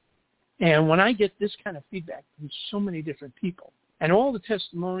belief. And when I get this kind of feedback from so many different people, and all the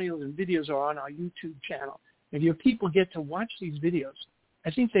testimonials and videos are on our YouTube channel, if your people get to watch these videos,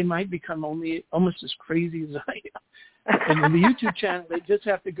 I think they might become almost as crazy as I am. And in the YouTube channel, they just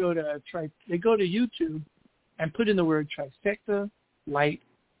have to go to YouTube and put in the word Trifecta Light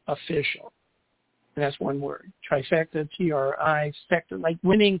Official. And that's one word. Trifecta, T-R-I, Fecta, like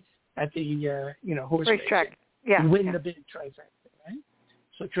winning at the, horse racetrack. Yeah. And win the big trifecta, right?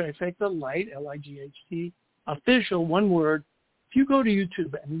 So Trifecta Light, L-I-G-H-T, Official, one word. If you go to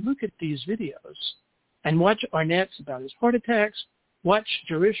YouTube and look at these videos and watch Arnett's about his heart attacks, watch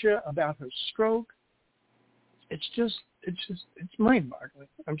Jerusha about her stroke, it's mind-boggling.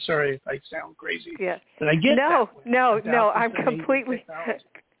 I'm sorry if I sound crazy. Yeah. But I get No, I'm completely...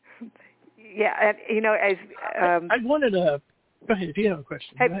 Yeah, and, I wanted to... Go ahead, if you have a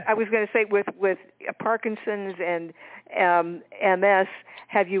question. I was going to say, with Parkinson's and MS,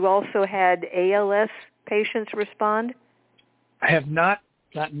 have you also had ALS patients respond? I have not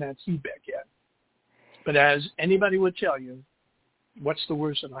gotten that feedback yet. But as anybody would tell you, what's the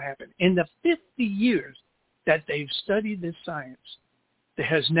worst that will happen? In the 50 years that they've studied this science, there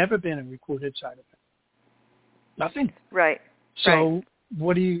has never been a recorded side effect. Nothing. Right. So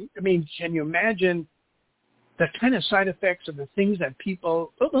what can you imagine the kind of side effects of the things that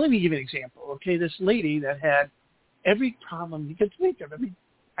people, let me give you an example. Okay, this lady that had every problem you could think of.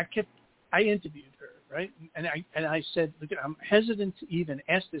 I interviewed her, right? And I said, look, I'm hesitant to even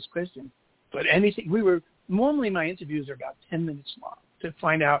ask this question, but normally my interviews are about 10 minutes long to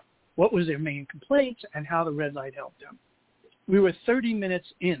find out what was their main complaints and how the red light helped them. We were 30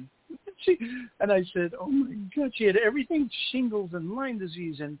 minutes in. And I said, oh my God, she had everything, shingles and Lyme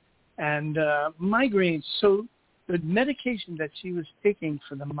disease and migraines. So the medication that she was taking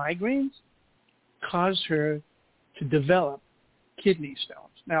for the migraines caused her to develop kidney stones.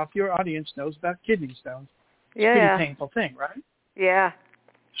 Now, if your audience knows about kidney stones, it's a pretty painful thing, right? Yeah.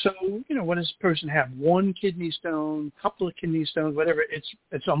 So, when does a person have one kidney stone, couple of kidney stones, whatever,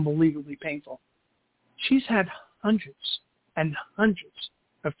 it's unbelievably painful. She's had hundreds and hundreds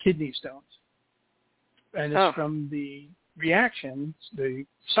of kidney stones. And it's from the reactions, the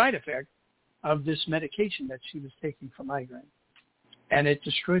side effect of this medication that she was taking for migraine. And it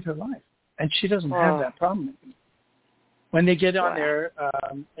destroyed her life. And she doesn't have that problem anymore. When they get on there,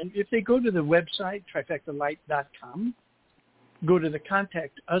 and if they go to the website, trifectalight.com, go to the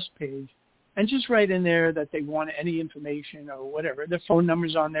Contact Us page, and just write in there that they want any information or whatever. Their phone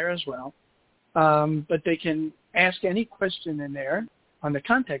number's on there as well. But they can ask any question in there on the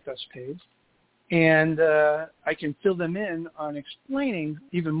Contact Us page, and I can fill them in on explaining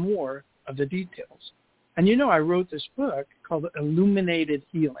even more of the details. And I wrote this book called Illuminated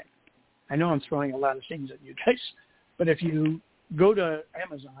Healing. I know I'm throwing a lot of things at you guys, but if you go to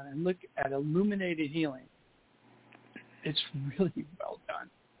Amazon and look at Illuminated Healing, it's really well done.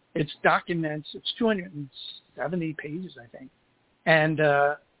 It's 270 pages, I think, and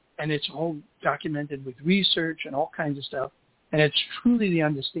it's all documented with research and all kinds of stuff. And it's truly the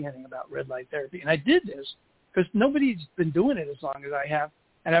understanding about red light therapy. And I did this because nobody's been doing it as long as I have,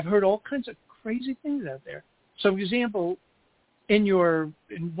 and I've heard all kinds of crazy things out there. So, for example, in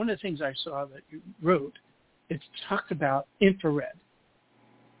one of the things I saw that you wrote, it talked about infrared.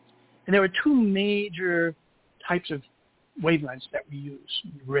 And there were two major types of wavelengths that we use.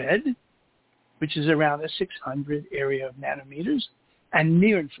 Red, which is around the 600 area of nanometers, and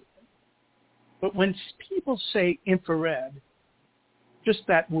near infrared. But when people say infrared, just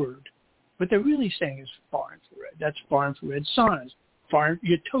that word, what they're really saying is far infrared. That's far infrared saunas.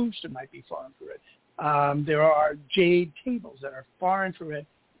 Your toaster might be far infrared. There are jade tables that are far infrared.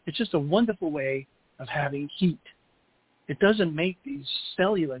 It's just a wonderful way of having heat. It doesn't make these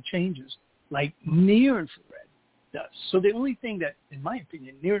cellular changes like near infrared does. So the only thing that, in my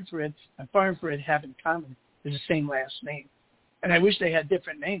opinion, near infrared and far infrared have in common is the same last name. And I wish they had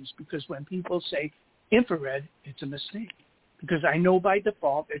different names, because when people say infrared, it's a mistake. Because I know by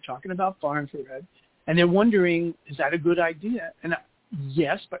default they're talking about far infrared, and they're wondering, is that a good idea? And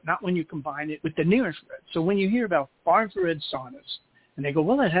yes, but not when you combine it with the near infrared. So when you hear about far infrared saunas, and they go,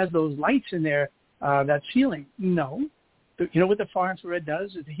 well, it has those lights in there that's healing. No. You know what the far infrared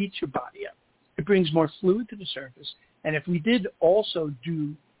does? It heats your body up. It brings more fluid to the surface. And if we did also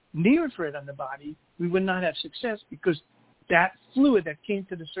do near infrared on the body, we would not have success because that fluid that came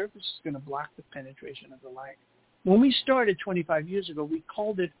to the surface is going to block the penetration of the light. When we started 25 years ago, we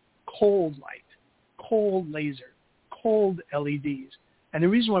called it cold light, cold laser, cold LEDs. And the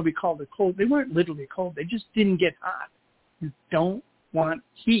reason why we called it cold, they weren't literally cold. They just didn't get hot. You don't want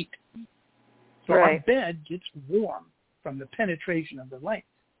heat. So our bed gets warm from the penetration of the light,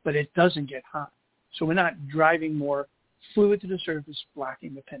 but it doesn't get hot. So we're not driving more fluid to the surface,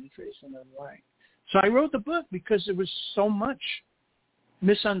 blocking the penetration of the light. So I wrote the book because there was so much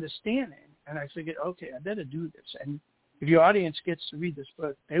misunderstanding. And I figured, okay, I better do this. And if your audience gets to read this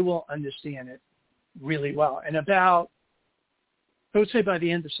book, they will understand it really well. And I would say by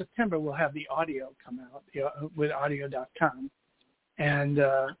the end of September, we'll have the audio come out with audio.com and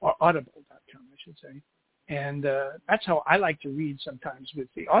or audible.com, I should say. And that's how I like to read sometimes with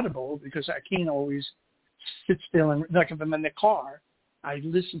the Audible, because I can't always sit still. And like if I'm in the car, I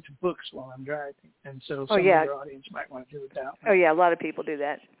listen to books while I'm driving. And so some of your audience might want to do it that way. Oh, yeah, a lot of people do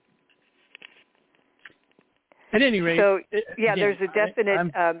that. At any rate, so again, there's a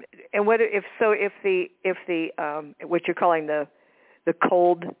definite. And what if the what you're calling the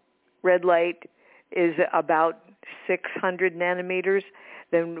cold red light is about 600 nanometers,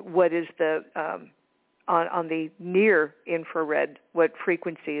 then what is the on the near infrared? What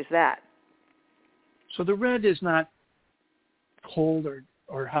frequency is that? So the red is not cold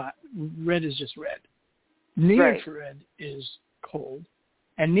or hot. Red is just red. Near infrared is cold.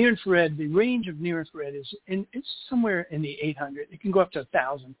 And near infrared, the range of near infrared it's somewhere in the 800. It can go up to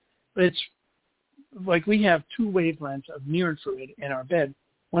 1,000. But it's like we have two wavelengths of near infrared in our bed.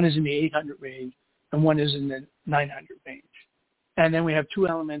 One is in the 800 range and one is in the 900 range. And then we have two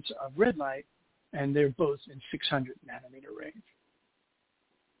elements of red light, and they're both in 600 nanometer range.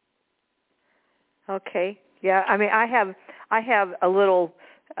 Okay. Yeah. I mean, I have a little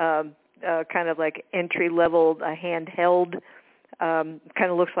kind of like entry level handheld. Kind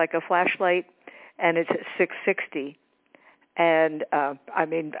of looks like a flashlight, and it's at 660. And I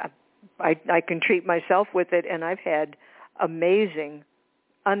mean, I can treat myself with it, and I've had amazing,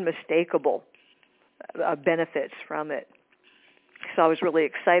 unmistakable benefits from it. So I was really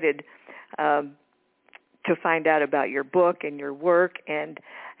excited to find out about your book and your work and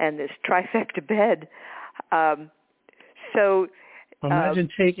this trifecta bed. Imagine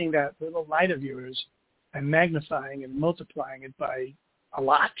taking that little light of yours and magnifying and multiplying it by a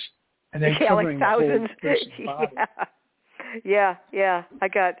lot, and then covering like thousands. The whole person's body. Yeah. I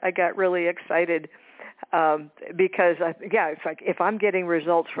got really excited because it's like if I'm getting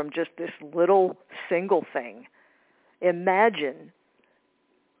results from just this little single thing, imagine,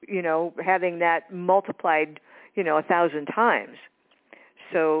 having that multiplied, 1,000 times.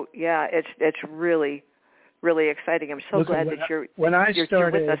 So yeah, it's really, really exciting. I'm so glad that you're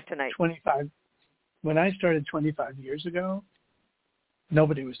with us tonight. When I started 25 years ago,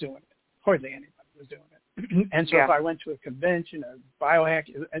 nobody was doing it. Hardly anybody was doing it. And so if I went to a convention, a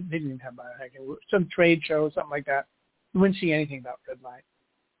biohacking, I didn't even have biohacking, some trade show, something like that, you wouldn't see anything about red light.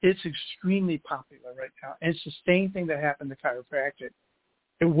 It's extremely popular right now. And it's the same thing that happened to chiropractic.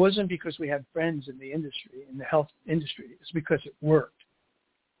 It wasn't because we had friends in the industry, in the health industry. It's because it worked.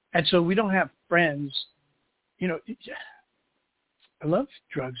 And so we don't have friends, I love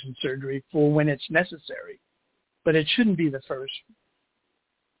drugs and surgery for when it's necessary, but it shouldn't be the first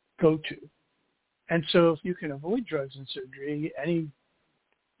go-to. And so if you can avoid drugs and surgery, any,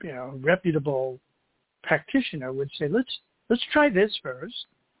 reputable practitioner would say, let's try this first.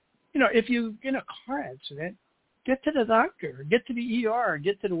 If you in a car accident, get to the doctor, get to the ER,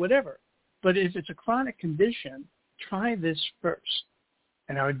 get to the whatever. But if it's a chronic condition, try this first.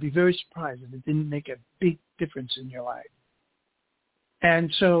 And I would be very surprised if it didn't make a big difference in your life.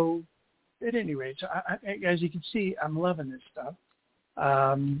 And so, at any rate, as you can see, I'm loving this stuff.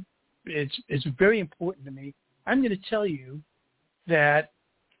 It's very important to me. I'm going to tell you that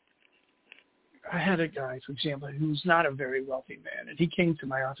I had a guy, for example, who's not a very wealthy man, and he came to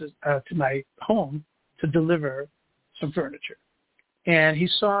my office, to my home, to deliver some furniture. And he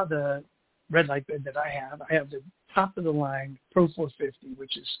saw the red light bed that I have. I have the top of the line Pro 450,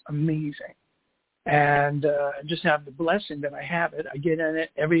 which is amazing. And just have the blessing that I have it. I get in it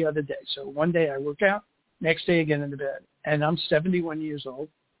every other day. So one day I work out, next day I get into bed. And I'm 71 years old,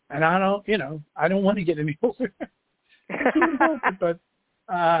 and I don't want to get any older. But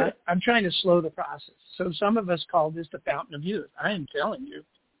I'm trying to slow the process. So some of us call this the fountain of youth. I am telling you,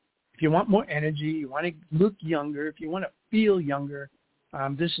 if you want more energy, you want to look younger, if you want to feel younger,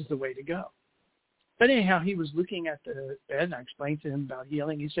 this is the way to go. But anyhow, he was looking at the bed, and I explained to him about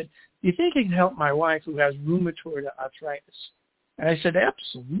healing. He said, "Do you think it can help my wife who has rheumatoid arthritis?" And I said,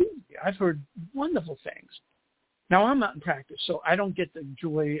 absolutely. I've heard wonderful things. Now, I'm not in practice, so I don't get the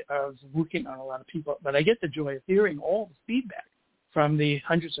joy of working on a lot of people, but I get the joy of hearing all the feedback from the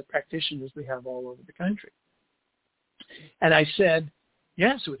hundreds of practitioners we have all over the country. And I said,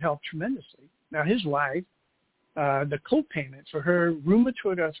 yes, it would help tremendously. Now, his wife, the co-payment for her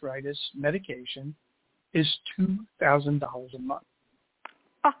rheumatoid arthritis medication is $2,000 a month.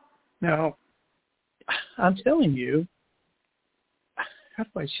 Oh. Now, I'm telling you, how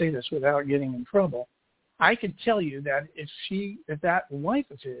do I say this without getting in trouble? I can tell you that if that wife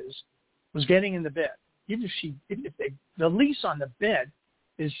of his was getting in the bed, even if the lease on the bed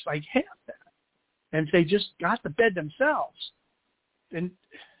is like half that, and if they just got the bed themselves, then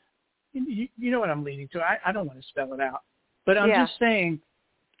you know what I'm leading to. I don't want to spell it out, but I'm just saying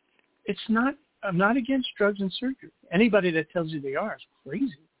I'm not against drugs and surgery. Anybody that tells you they are is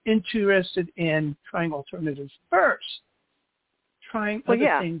crazy. Interested in trying alternatives first. Trying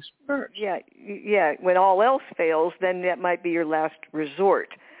other things first. Yeah. When all else fails, then that might be your last resort.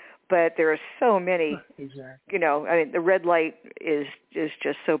 But there are so many. Exactly. The red light is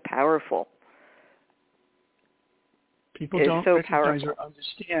just so powerful. People don't recognize or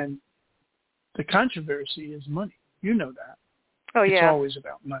understand the controversy is money. You know that. Oh yeah. It's always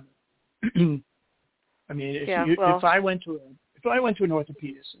about money. I mean, if I went to an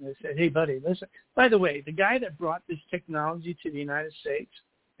orthopedist and they said, hey, buddy, listen, by the way, the guy that brought this technology to the United States,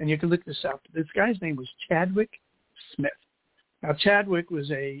 and you can look this up, this guy's name was Chadwick Smith. Now, Chadwick was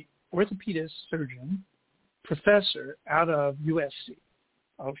a orthopedist surgeon, professor out of USC,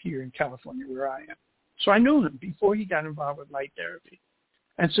 out here in California where I am. So I knew him before he got involved with light therapy.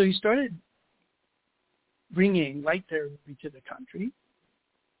 And so he started bringing light therapy to the country,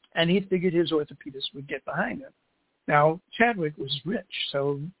 and he figured his orthopedist would get behind him. Now, Chadwick was rich,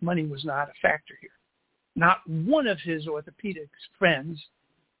 so money was not a factor here. Not one of his orthopedic friends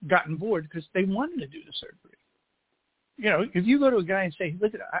got on board because they wanted to do the surgery. If you go to a guy and say,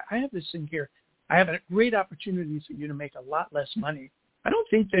 look, I have this thing here. I have a great opportunity for you to make a lot less money. I don't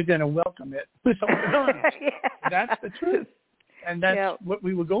think they're going to welcome it with open arms. That's the truth. And that's what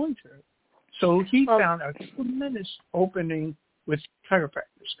we were going through. So he found a tremendous opening with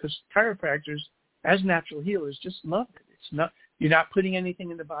chiropractors, because chiropractors, as natural healers, just love it. You're not putting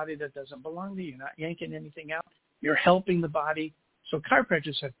anything in the body that doesn't belong to you. You're not yanking anything out. You're helping the body. So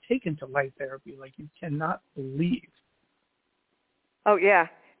chiropractors have taken to light therapy like you cannot believe. Oh, yeah.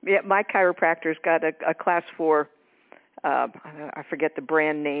 My chiropractor's got a class 4, I forget the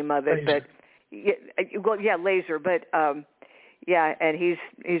brand name of it, laser. but laser. But and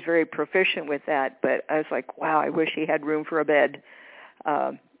he's very proficient with that. But I was like, wow, I wish he had room for a bed.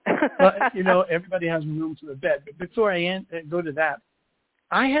 Well, everybody has room for a bed. But before I go to that,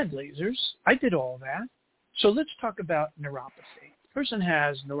 I had lasers. I did all that. So let's talk about neuropathy. The person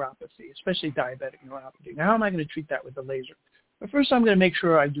has neuropathy, especially diabetic neuropathy. Now, how am I going to treat that with the laser? But first, I'm going to make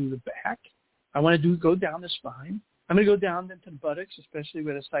sure I do the back. I want to go down the spine. I'm going to go down into the buttocks, especially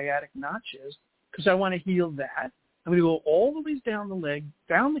where the sciatic notch is, because I want to heal that. I'm going to go all the way down the leg,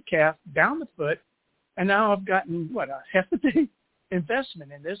 down the calf, down the foot, and now I've gotten, a half a day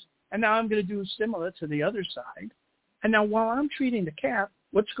investment in this, and now I'm going to do similar to the other side. And now while I'm treating the calf,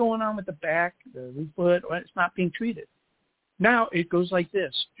 what's going on with the back, the foot? Well, it's not being treated. Now it goes like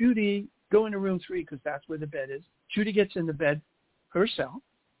this. Judy, go into room 3 because that's where the bed is. Judy gets in the bed herself.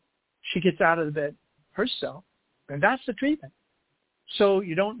 She gets out of the bed herself, and that's the treatment. So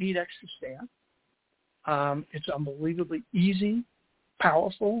you don't need extra staff. It's unbelievably easy,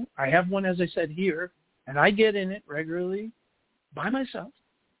 powerful. I have one, as I said, here, and I get in it regularly by myself.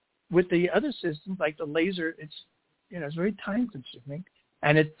 With the other systems, like the laser, it's very time consuming,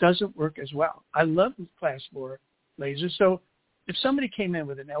 and it doesn't work as well. I love the class 4 laser. So if somebody came in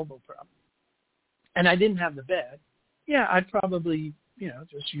with an elbow problem and I didn't have the bed, I'd probably,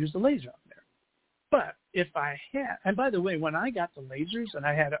 just use the laser on there. But if I had, and by the way, when I got the lasers, and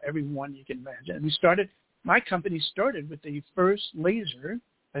I had every one you can imagine, my company started with the first laser,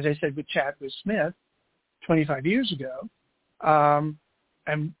 as I said, with Chadwick Smith 25 years ago.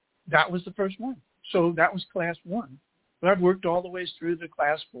 And that was the first one. So that was class 1. But I've worked all the way through the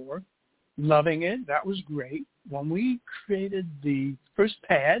class 4, loving it. That was great. When we created the first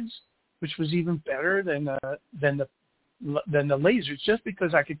pads, which was even better than the lasers, just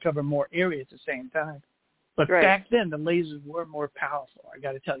because I could cover more area at the same time. But back then, the lasers were more powerful, I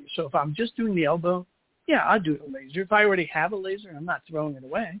got to tell you. So if I'm just doing the elbow, I'll do the laser. If I already have a laser, I'm not throwing it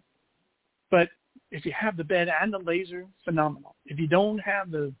away. But if you have the bed and the laser, phenomenal. If you only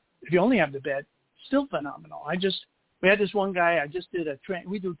have the bed, still phenomenal. We had this one guy, I just did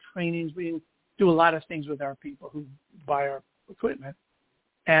we do trainings, we do a lot of things with our people who buy our equipment.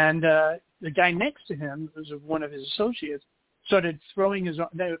 And the guy next to him, who was one of his associates, started throwing his arm.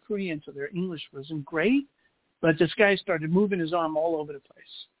 They were Korean, so their English wasn't great. But this guy started moving his arm all over the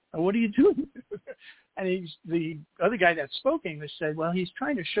place. What are you doing? And the other guy that spoke English said, well, he's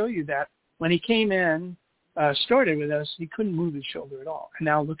trying to show you that when he came in, started with us, he couldn't move his shoulder at all. And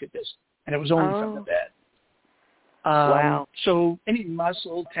now look at this. And it was only from the bed. Wow. So any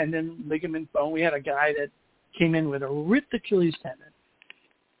muscle, tendon, ligament, bone, we had a guy that came in with a ripped Achilles tendon.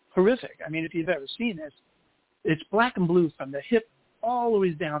 Horrific. I mean, if you've ever seen this, it's black and blue from the hip all the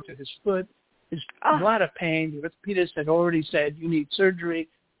way down to his foot. There's a lot of pain. The orthopedist had already said, you need surgery.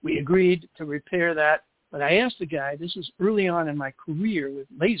 We agreed to repair that. But I asked the guy, this was early on in my career with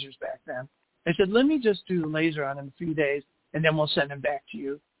lasers back then. I said, let me just do the laser on him a few days, and then we'll send him back to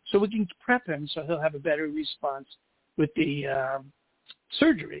you so we can prep him so he'll have a better response with the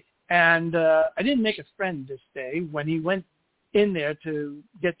surgery. And I didn't make a friend this day. When he went in there to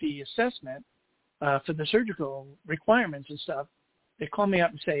get the assessment for the surgical requirements and stuff, they call me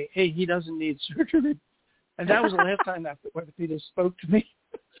up and say, hey, he doesn't need surgery. And that was the last time that orthopedist spoke to me.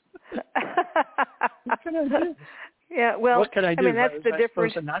 What can I do? Yeah, well, what can I do? I mean, that's the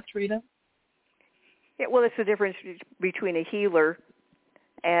difference. Supposed to not treat him? Yeah, well, it's the difference between a healer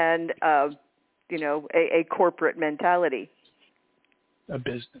and, a corporate mentality. A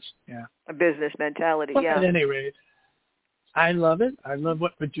business, yeah. A business mentality, But yeah. at any rate, I love it. I love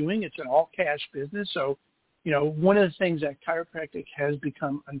what we're doing. It's an all-cash business. So, one of the things that chiropractic has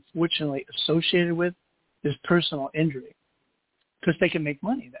become, unfortunately, associated with is personal injury because they can make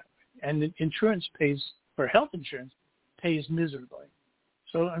money that way. And insurance pays, for health insurance, pays miserably.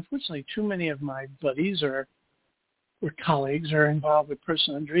 So, unfortunately, too many of my buddies or colleagues are involved with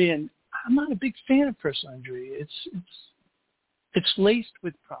personal injury, and I'm not a big fan of personal injury. It's laced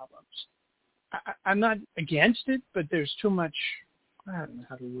with problems. I'm not against it, but there's too much, I don't know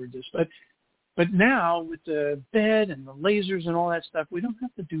how to word this, but now with the bed and the lasers and all that stuff, we don't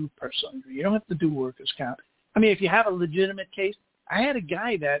have to do personal injury. You don't have to do workers' comp. I mean, if you have a legitimate case, I had a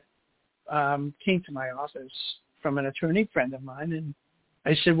guy that came to my office from an attorney friend of mine, and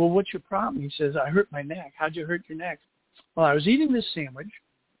I said, well, what's your problem? He says, I hurt my neck. How'd you hurt your neck? Well, I was eating this sandwich,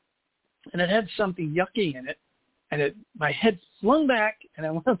 and it had something yucky in it, and my head flung back, and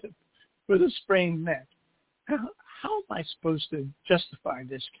I wound up with a sprained neck. How am I supposed to justify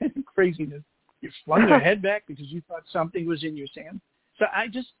this kind of craziness? You flung your head back because you thought something was in your sand? So I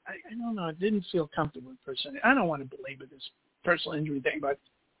don't know. I didn't feel comfortable with personal. I don't want to belabor this personal injury thing, but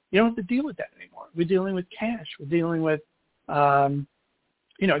you don't have to deal with that anymore. We're dealing with cash. We're dealing with,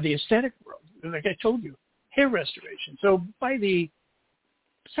 the aesthetic world. Like I told you, hair restoration. So by the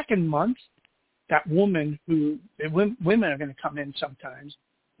second month, that women women are going to come in sometimes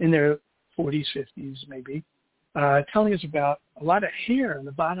in their 40s, 50s maybe, telling us about a lot of hair in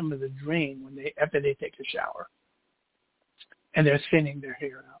the bottom of the drain after they take a shower. And they're thinning their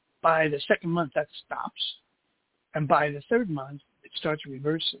hair out. By the second month, that stops. And by the third month, it starts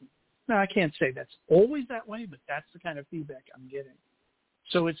reversing. Now, I can't say that's always that way, but that's the kind of feedback I'm getting.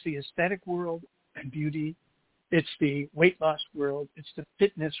 So it's the aesthetic world and beauty. It's the weight loss world. It's the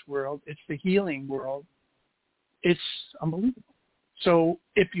fitness world. It's the healing world. It's unbelievable. So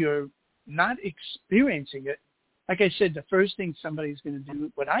if you're not experiencing it, like I said, the first thing somebody's going to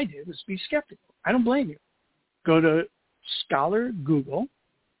do, what I did, was be skeptical. I don't blame you. Go to Scholar Google,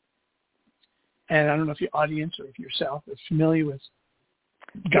 and I don't know if your audience or if yourself is familiar with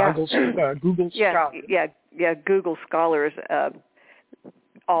Google Scholar. Yeah, Google Scholar is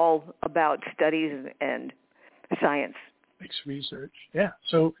all about studies and science. It's research, yeah.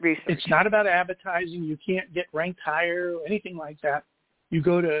 So research. It's not about advertising. You can't get ranked higher or anything like that. You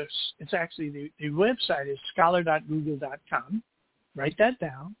go to, it's actually, the website is scholar.google.com. Write that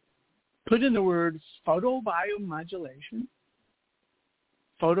down. Put in the word photobiomodulation.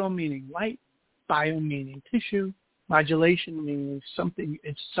 Photo meaning light, bio meaning tissue, modulation meaning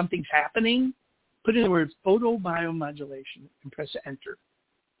something's happening. Put in the word photobiomodulation and press enter.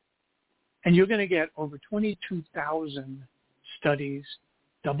 And you're going to get over 22,000 studies,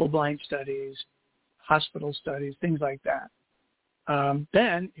 double-blind studies, hospital studies, things like that.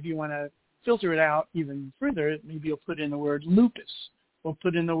 Then, if you want to filter it out even further, maybe you'll put in the word lupus, or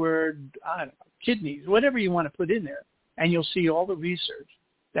put in the word, I don't know, kidneys, whatever you want to put in there, and you'll see all the research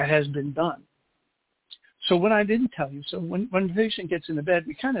that has been done. So what I didn't tell you, so when the patient gets into bed,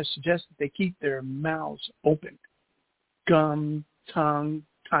 we kind of suggest that they keep their mouths open. Gum, tongue,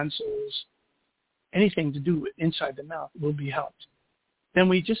 tonsils, anything to do with inside the mouth will be helped. Then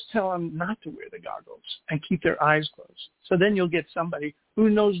we just tell them not to wear the goggles and keep their eyes closed. So then you'll get somebody who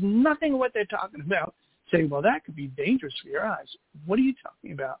knows nothing of what they're talking about say, well, that could be dangerous for your eyes. What are you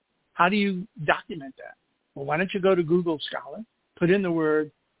talking about? How do you document that? Well, why don't you go to Google Scholar, put in the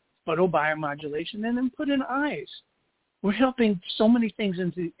word photobiomodulation, and then put in eyes. We're helping so many things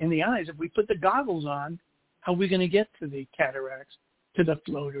in the eyes. If we put the goggles on, how are we going to get to the cataracts, to the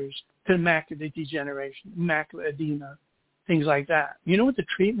floaters, to macular degeneration, macular edema, things like that? You know what the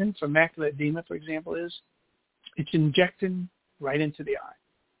treatment for macular edema, for example, is? It's injecting right into the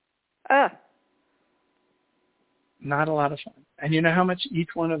eye. Not a lot of fun. And you know how much each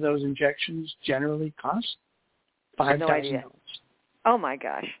one of those injections generally costs? $5,000. No, oh, my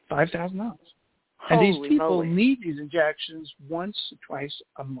gosh. $5,000. And these people moly. need these injections once or twice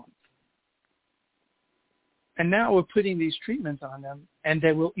a month. And now we're putting these treatments on them, and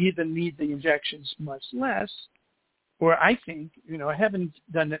they will either need the injections much less, or I think, I haven't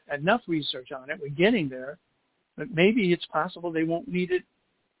done enough research on it. We're getting there, but maybe it's possible they won't need it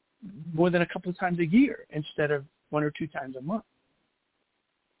more than a couple of times a year instead of 1 or 2 times a month.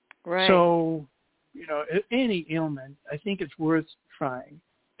 Right. So, any ailment, I think it's worth trying.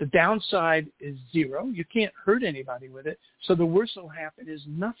 The downside is zero. You can't hurt anybody with it. So the worst that will happen is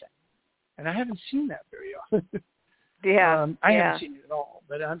nothing. And I haven't seen that very often. Yeah. I haven't seen it at all.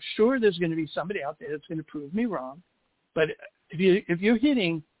 But I'm sure there's going to be somebody out there that's going to prove me wrong. But if you're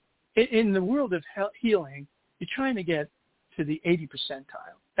hitting, in the world of healing, you're trying to get to the 80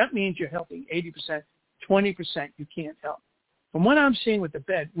 percentile. That means you're helping 80%, 20% you can't help. From what I'm seeing with the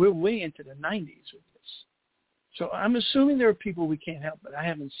bed, we're way into the 90s with this. So I'm assuming there are people we can't help, but I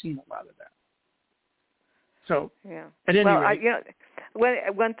haven't seen a lot of that. So at any rate.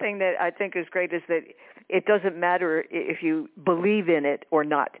 One thing that I think is great is that it doesn't matter if you believe in it or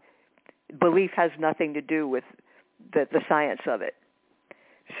not. Belief has nothing to do with the science of it.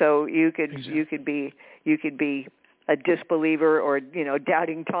 So you could be a disbeliever or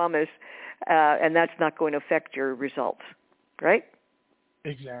doubting Thomas, and that's not going to affect your results, right?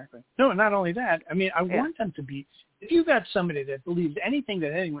 Exactly. No, not only that. I mean, I want them to be. If you've got somebody that believes anything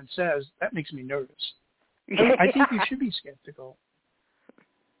that anyone says, that makes me nervous. I think you should be skeptical.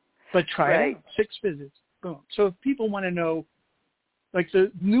 But try it out. 6 visits. Boom. So if people want to know, like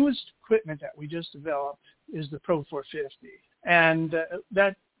the newest equipment that we just developed is the Pro 450. And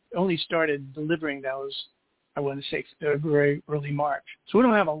that only started delivering those, I want to say, February, early March. So we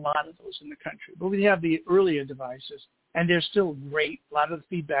don't have a lot of those in the country. But we have the earlier devices, and they're still great. A lot of the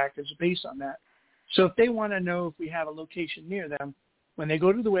feedback is based on that. So if they want to know if we have a location near them, when they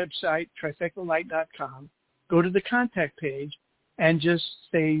go to the website, trifectalight.com, go to the contact page, and just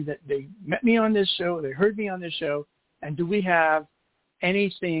say that they met me on this show, they heard me on this show, and do we have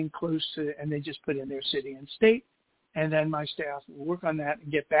anything close to, and they just put in their city and state, and then my staff will work on that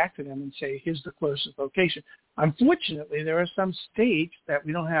and get back to them and say, here's the closest location. Unfortunately, there are some states that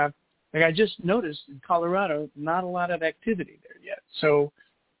we don't have, like I just noticed in Colorado, not a lot of activity there yet. So,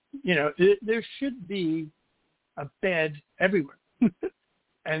 there should be a bed everywhere.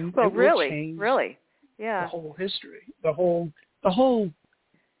 And it will change the whole history, the whole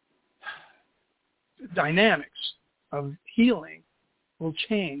dynamics of healing will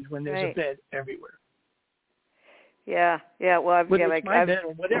change when there's a bed everywhere. Yeah. Well, whether it's my bed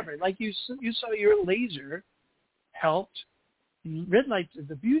or whatever. Like you saw your laser helped. Red light.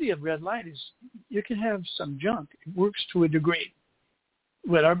 The beauty of red light is you can have some junk. It works to a degree.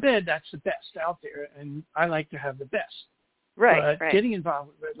 With our bed, that's the best out there, and I like to have the best. Right. But getting involved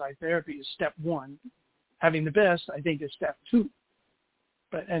with red light therapy is step 1. Having the best, I think, is step 2.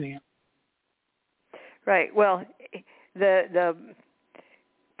 But anyhow. Right. Well,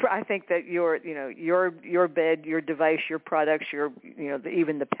 I think that your bed, your device, your products,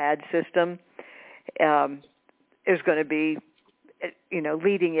 even the pad system is going to be,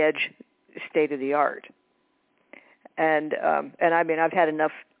 leading edge, state of the art. And I mean, I've had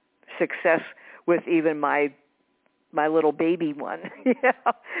enough success with even my little baby one,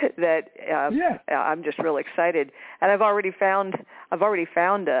 that I'm just real excited. And I've already found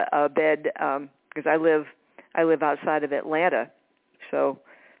a bed because I live outside of Atlanta, so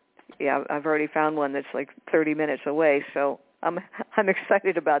I've already found one that's like 30 minutes away. So I'm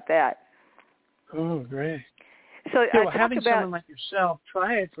excited about that. Oh, great! So having someone like yourself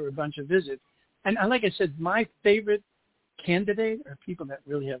try it for a bunch of visits, and like I said, my favorite candidate are people that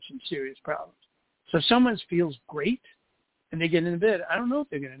really have some serious problems. So if someone feels great and they get in the bed, I don't know if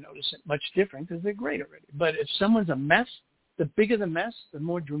they're going to notice it much different because they're great already. But if someone's a mess, the bigger the mess, the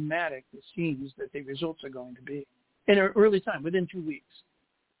more dramatic it seems that the results are going to be in an early time, within 2 weeks.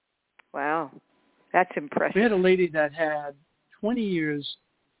 Wow. That's impressive. We had a lady that had 20 years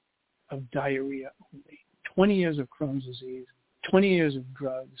of diarrhea only, 20 years of Crohn's disease, 20 years of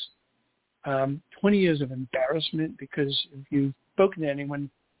drugs, 20 years of embarrassment, because if you've spoken to anyone,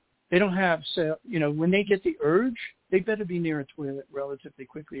 they don't have, when they get the urge, they better be near a toilet relatively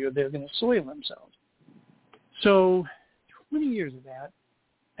quickly or they're going to soil themselves. So 20 years of that.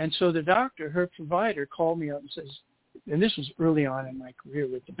 And so the doctor, her provider, called me up and says, and this was early on in my career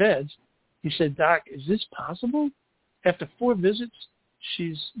with the beds, he said, "Doc, is this possible? After 4 visits,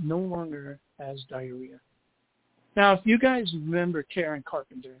 she's no longer has diarrhea." Now, if you guys remember Karen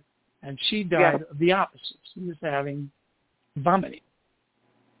Carpenter, and she died of the opposite. She was having vomiting.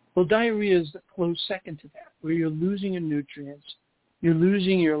 Well, diarrhea is a close second to that, where you're losing your nutrients, you're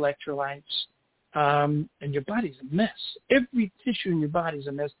losing your electrolytes, and your body's a mess. Every tissue in your body's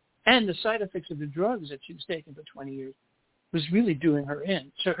a mess. And the side effects of the drugs that she was taking for 20 years was really doing her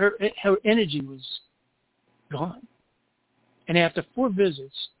in. So her energy was gone. And after 4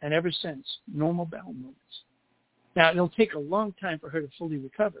 visits, and ever since, normal bowel movements. Now, it'll take a long time for her to fully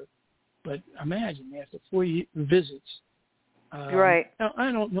recover, but imagine after 4 visits. Right. Now,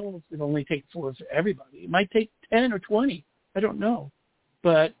 I don't know if it'll only take 4 for everybody. It might take 10 or 20. I don't know.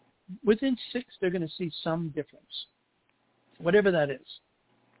 But within 6, they're going to see some difference. Whatever that is.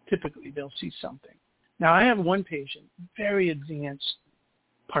 Typically, they'll see something. Now, I have one patient, very advanced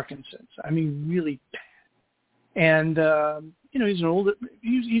Parkinson's. I mean, really bad. And,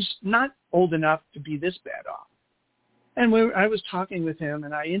 he's not old enough to be this bad off. And I was talking with him,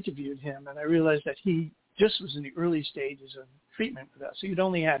 and I interviewed him, and I realized that he just was in the early stages of treatment with us. So he'd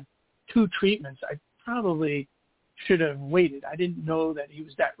only had 2 treatments. I probably should have waited. I didn't know that he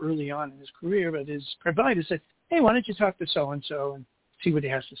was that early on in his career, but his provider said, "Hey, why don't you talk to so-and-so and see what he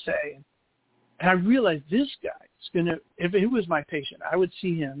has to say?" And I realized this guy is going to, if he was my patient, I would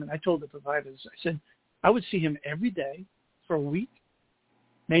see him, and I told the providers, I said, I would see him every day for a week,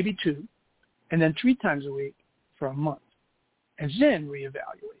 maybe 2, and then 3 times a week for a month, and then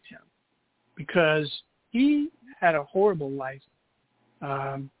reevaluate him, because he had a horrible life.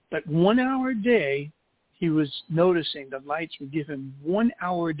 But 1 hour a day, he was noticing the lights would give him 1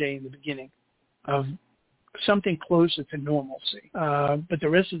 hour a day in the beginning of something closer to normalcy. But the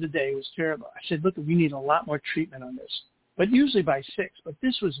rest of the day was terrible. I said, look, we need a lot more treatment on this. But usually by 6, but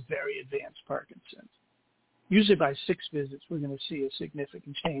this was very advanced Parkinson's. Usually by 6 visits, we're going to see a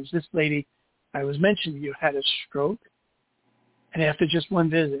significant change. This lady I was mentioning to you had a stroke, and after just 1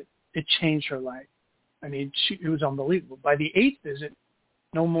 visit, it changed her life. I mean, it was unbelievable. By the 8th visit,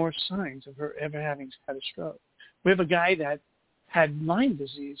 no more signs of her ever having had a stroke. We have a guy that had Lyme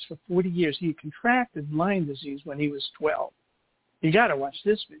disease for 40 years. He contracted Lyme disease when he was 12. You got to watch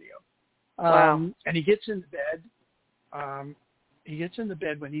this video. Wow. And he gets in bed. He gets in the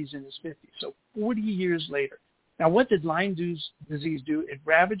bed when he's in his 50s. So 40 years later. Now, what did Lyme disease do? It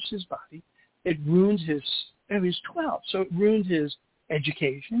ravaged his body. It ruined he was 12. So it ruined his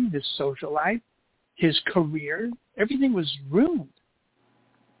education, his social life, his career. Everything was ruined.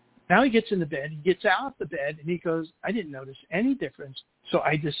 Now he gets in the bed, he gets out the bed, and he goes, I didn't notice any difference, so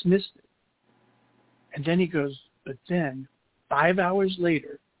I dismissed it. And then he goes, but then 5 hours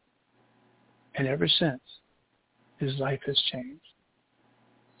later, and ever since, his life has changed.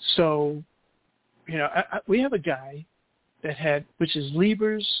 So, we have a guy that had, which is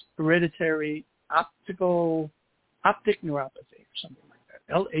Leber's hereditary optic neuropathy or something like that,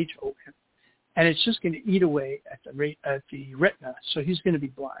 LHON. And it's just going to eat away at the retina, so he's going to be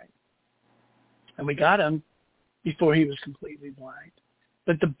blind. And we got him before he was completely blind.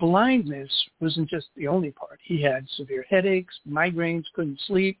 But the blindness wasn't just the only part. He had severe headaches, migraines, couldn't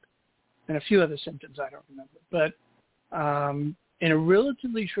sleep, and a few other symptoms I don't remember. But in a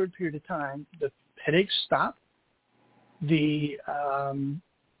relatively short period of time, the headaches stopped. The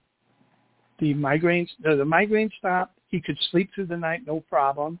migraines stopped. He could sleep through the night, no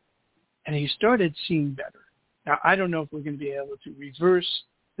problem. And he started seeing better. Now, I don't know if we're going to be able to reverse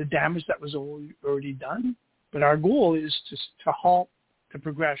the damage that was already done, but our goal is to halt the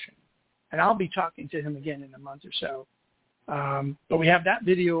progression. And I'll be talking to him again in a month or so. But we have that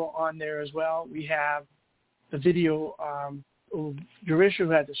video on there as well. We have the video of Durisha,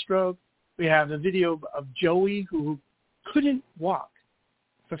 who had the stroke. We have the video of Joey, who couldn't walk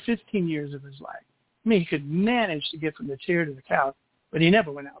for 15 years of his life. I mean, he could manage to get from the chair to the couch, but he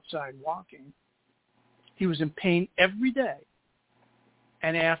never went outside walking. He was in pain every day.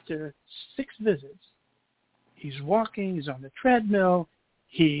 And after 6 visits, he's walking, he's on the treadmill,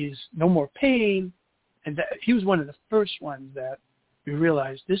 he's no more pain. And he was one of the first ones that we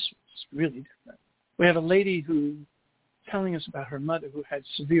realized this was really different. We have a lady who telling us about her mother who had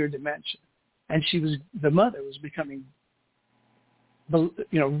severe dementia. And the mother was becoming,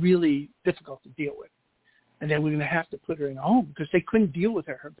 really difficult to deal with. and they were going to have to put her in a home because they couldn't deal with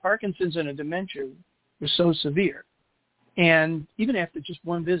her. Her Parkinson's and her dementia was so severe. And even after just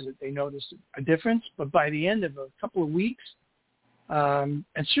one visit, they noticed a difference. But by the end of a couple of weeks, and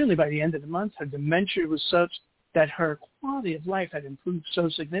certainly by the end of the month, her dementia was such that her quality of life had improved so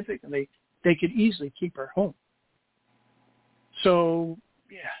significantly, they could easily keep her home. So,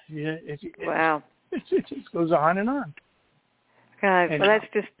 wow. It just goes on and on. God, well, that's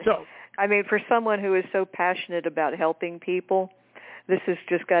just, I mean, for someone who is so passionate about helping people, this has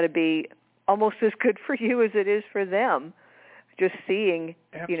just got to be almost as good for you as it is for them. Just seeing,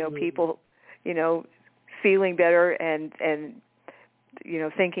 people, feeling better and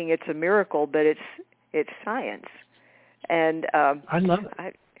thinking it's a miracle, but it's science. And I love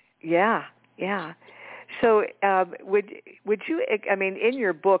it. Yeah. So would you? I mean, in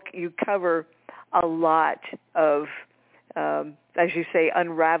your book, you cover a lot of, as you say,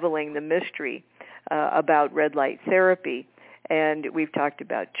 unraveling the mystery about red light therapy. And we've talked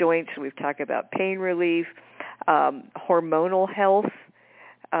about joints, we've talked about pain relief, hormonal health,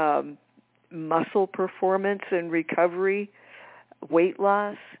 muscle performance and recovery, weight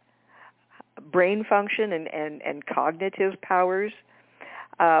loss, brain function and cognitive powers.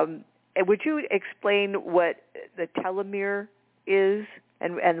 Would you explain what the telomere is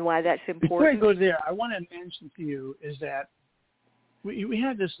and why that's important? Before I go there, I want to mention to you is that we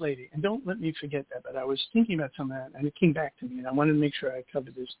had this lady, and don't let me forget that, but I was thinking about some of that, and it came back to me, and I wanted to make sure I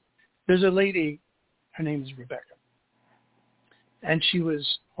covered this. There's a lady, her name is Rebecca, and she was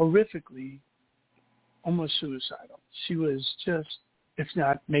horrifically almost suicidal. She was just, if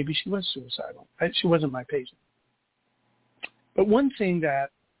not, maybe she was suicidal. She wasn't my patient. But one thing that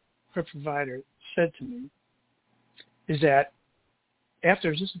her provider said to me is that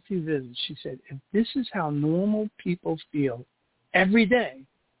after just a few visits, she said, if this is how normal people feel every day,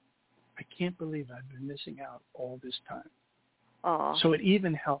 I can't believe I've been missing out all this time. Aww. So it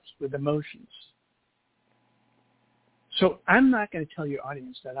even helps with emotions. So I'm not going to tell your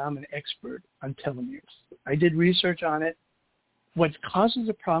audience that I'm an expert on telomeres. I did research on it. What causes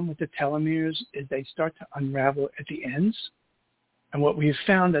a problem with the telomeres is they start to unravel at the ends. And what we've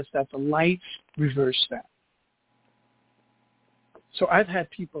found is that the lights reverse that. So I've had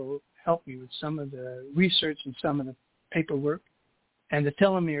people help me with some of the research and some of the paperwork, and the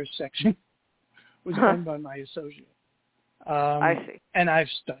telomeres section was done by my associate. I see. And I've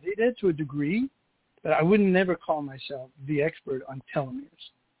studied it to a degree, but I would never call myself the expert on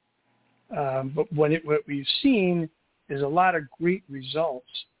telomeres. But what we've seen is a lot of great results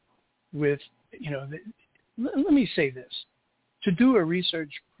with, let me say this. To do a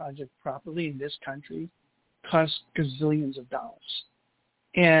research project properly in this country costs gazillions of dollars.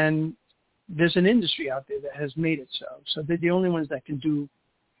 And there's an industry out there that has made it so. So they're the only ones that can do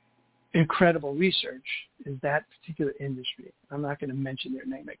incredible research is that particular industry. I'm not going to mention their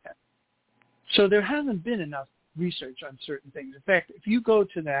name again. So there hasn't been enough research on certain things. In fact, if you go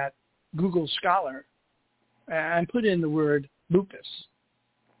to that Google Scholar and put in the word lupus,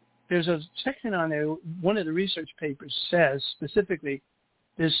 there's a section on there, one of the research papers says specifically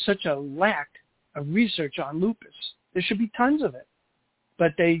there's such a lack of research on lupus. There should be tons of it,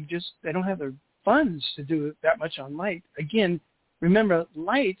 but they don't have the funds to do that much on light. Again, remember,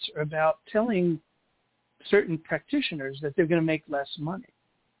 lights are about telling certain practitioners that they're going to make less money.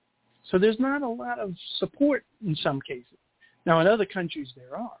 So there's not a lot of support in some cases. Now, in other countries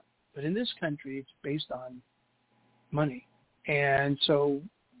there are, but in this country it's based on money. And so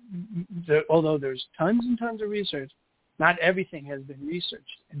although there's tons and tons of research, not everything has been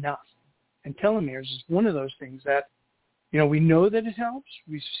researched enough. And telomeres is one of those things that, we know that it helps.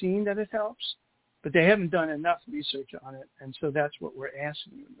 We've seen that it helps, but they haven't done enough research on it. And so that's what we're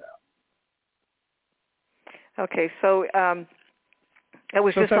asking you about. Okay, so that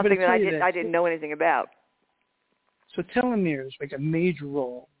was just something that I didn't know anything about. So telomeres make a major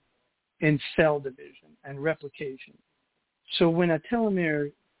role in cell division and replication. So when a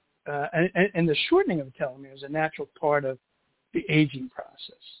telomere, and the shortening of a telomere is a natural part of the aging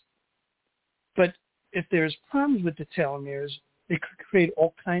process. But if there's problems with the telomeres, it could create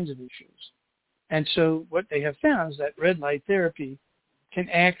all kinds of issues. And so what they have found is that red light therapy can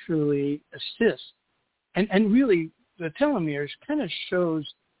actually assist. And really, the telomeres kind of shows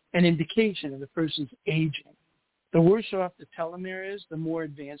an indication of the person's aging. The worse off the telomere is, the more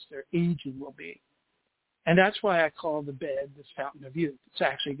advanced their aging will be. And that's why I call the bed the fountain of youth. It's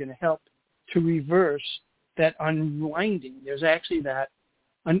actually going to help to reverse that unwinding. There's actually that,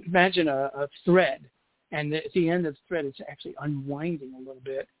 imagine a thread, and at the end of the thread, it's actually unwinding a little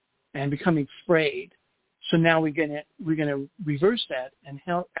bit and becoming frayed. So now we're going to reverse that and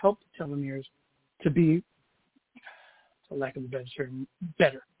help the telomeres to be for lack of a better term,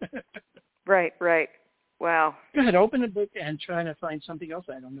 better. Right. Wow. Go ahead, open a book and try to find something else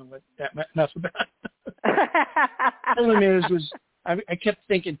I don't know what that enough about. Problem is, I kept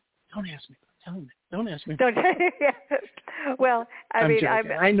thinking, don't ask me. Don't ask me. Well,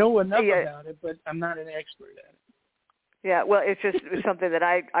 I know enough about it, but I'm not an expert at it. Yeah, well, it's just something that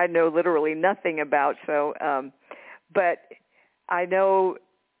I know literally nothing about. So, but I know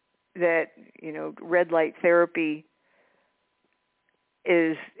that red light therapy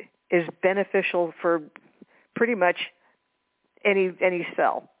is beneficial for pretty much any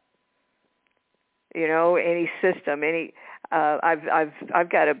cell, any system, any. I've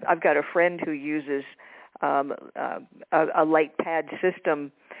got a friend who uses a light pad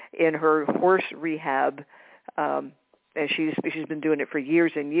system in her horse rehab, and she's been doing it for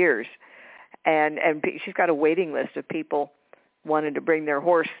years and years, and she's got a waiting list of people wanting to bring their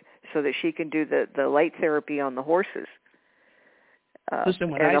horse so that she can do the light therapy on the horses.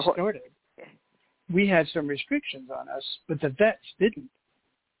 Listen, when I started, we had some restrictions on us, but the vets didn't.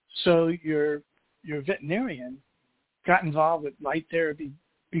 So your veterinarian got involved with light therapy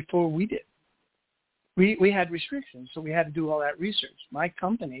before we did. We had restrictions, so we had to do all that research. My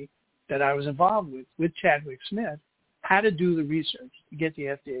company that I was involved with Chadwick Smith, had to do the research to get the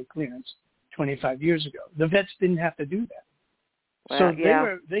FDA clearance 25 years ago. The vets didn't have to do that. Well, so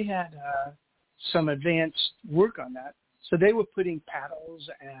they had some advanced work on that. So they were putting paddles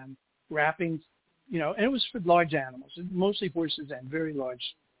and wrapping, and it was for large animals, mostly horses and very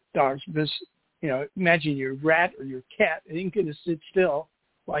large dogs. Because, imagine your rat or your cat ain't going to sit still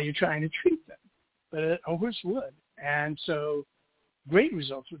while you're trying to treat them. But a horse would. And so great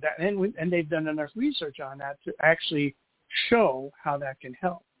results with that. And they've done enough research on that to actually show how that can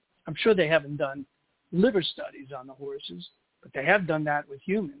help. I'm sure they haven't done liver studies on the horses, but they have done that with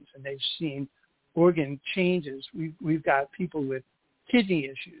humans, and they've seen organ changes. We've got people with kidney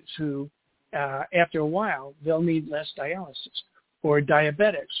issues who, after a while, they'll need less dialysis, or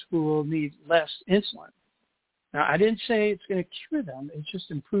diabetics who will need less insulin. Now, I didn't say it's going to cure them. It just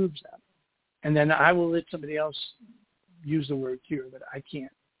improves them. And then I will let somebody else use the word cure, but I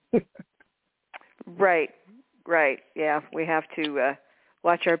can't. Right. Yeah, we have to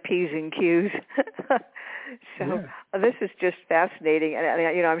watch our P's and Q's. This is just fascinating,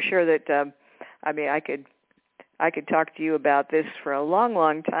 and I'm sure that I could talk to you about this for a long,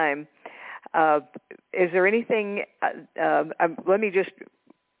 long time. Is there anything? Let me just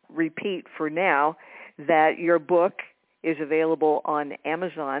repeat for now that your book is available on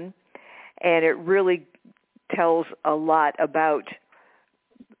Amazon, and it really tells a lot about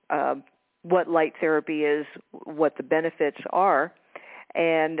what light therapy is, what the benefits are.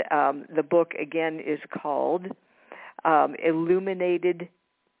 And the book, again, is called Illuminated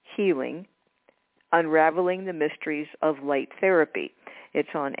Healing, Unraveling the Mysteries of Light Therapy.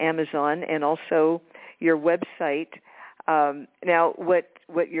 It's on Amazon, and also your website. Now, what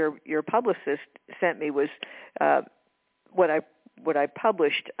your publicist sent me was what I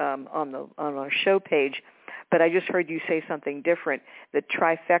published on our show page, but I just heard you say something different. The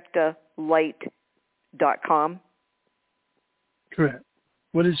trifectalight.com. Correct.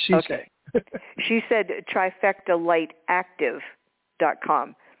 What did she say? She said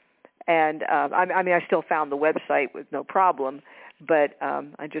trifectalightactive.com. And I still found the website with no problem, but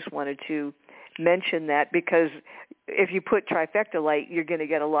I just wanted to mention that because if you put Trifecta Light, you're going to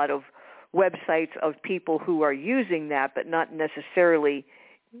get a lot of websites of people who are using that, but not necessarily,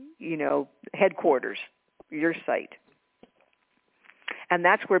 headquarters, your site. And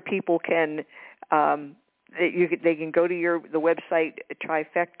that's where people can, they can go to the website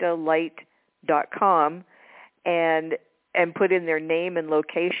trifectalight.com and put in their name and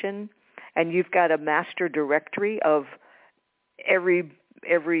location, and you've got a master directory of every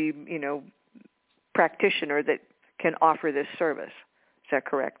practitioner that can offer this service. Is that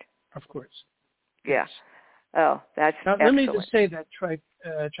correct? Of course. Yeah. Oh, that's now, excellent. Let me just say that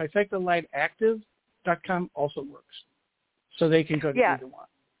trifectalightactive.com also works. So they can go to either one.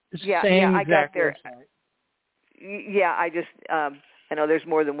 It's the same exact website. Yeah, I just, I know there's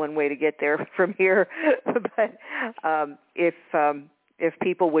more than one way to get there from here, but if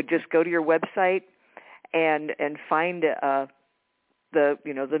people would just go to your website and find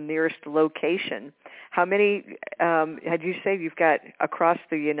the nearest location. How many had you say you've got across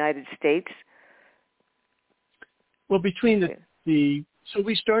the United States? Well, between so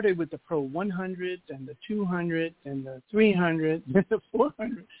we started with the Pro 100 and the 200 and the 300 and the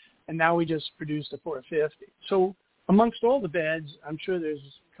 400, and now we just produced the 450. So amongst all the beds, I'm sure there's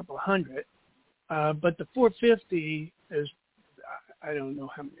a couple of hundred, but the 450 is, I don't know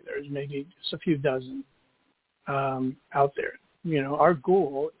how many there is, maybe just a few dozen. out there. Our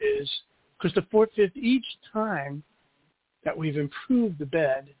goal is, because the 4/5 each time that we've improved the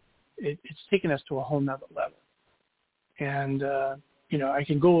bed, it's taken us to a whole nother level. And, I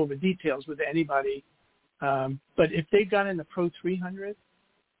can go over details with anybody, but if they got in the Pro 300,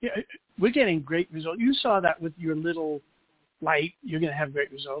 we're getting great results. You saw that with your little light. You're going to have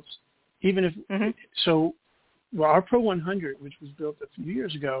great results. Even if, so our Pro 100, which was built a few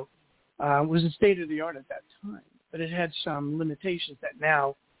years ago, was the state of the art at that time, but it had some limitations that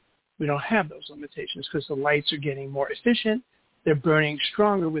now we don't have those limitations because the lights are getting more efficient. They're burning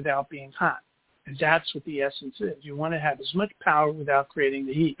stronger without being hot. And that's what the essence is. You want to have as much power without creating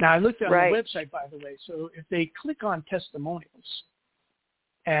the heat. Now, I looked on the website, by the way, so if they click on testimonials,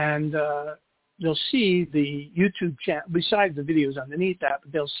 and they'll see the YouTube channel, besides the videos underneath that,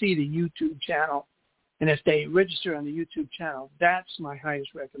 but they'll see the YouTube channel. And if they register on the YouTube channel, that's my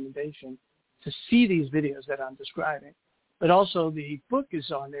highest recommendation, to see these videos that I'm describing. But also the book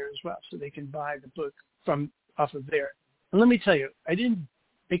is on there as well, so they can buy the book off of there. And let me tell you, I didn't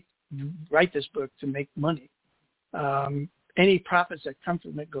write this book to make money. Any profits that come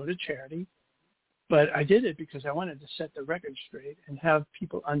from it go to charity. But I did it because I wanted to set the record straight and have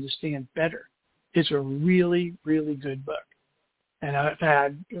people understand better. It's a really, really good book. And I've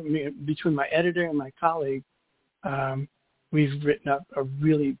had, between my editor and my colleague, we've written up a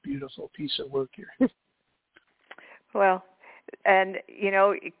really beautiful piece of work here. Well, and,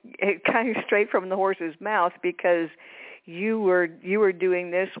 it kind of straight from the horse's mouth, because you were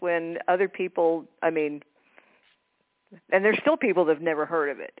doing this when other people, and there's still people that have never heard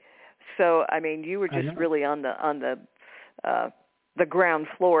of it. So, you were just really on the ground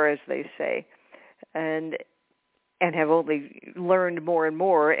floor, as they say, and have only learned more and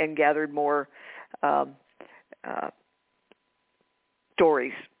more and gathered more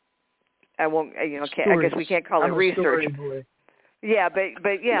stories. I won't, I guess we can't call it research. Yeah,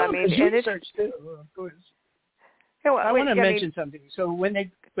 but yeah, and it's research too, of course. I want to mention something. So when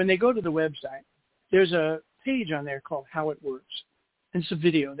they go to the website, there's a page on there called How It Works. And it's a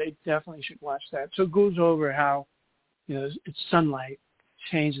video. They definitely should watch that. So it goes over how, it's sunlight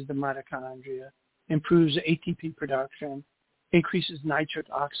changes the mitochondria, improves ATP production, increases nitric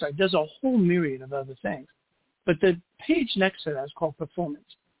oxide, does a whole myriad of other things. But the page next to that is called Performance.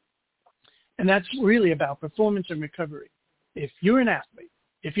 And that's really about performance and recovery. If you're an athlete,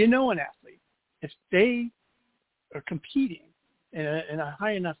 if you know an athlete, if they are competing in a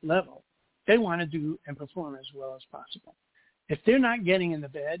high enough level, they want to do and perform as well as possible. If they're not getting in the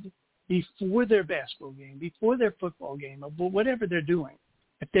bed before their basketball game, before their football game, or whatever they're doing,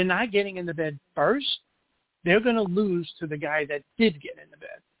 if they're not getting in the bed first, they're going to lose to the guy that did get in the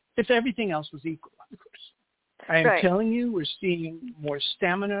bed, if everything else was equal, of course. I am telling you, we're seeing more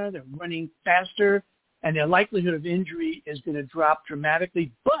stamina, they're running faster, and their likelihood of injury is going to drop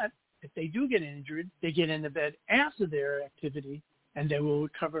dramatically. But if they do get injured, they get in the bed after their activity, and they will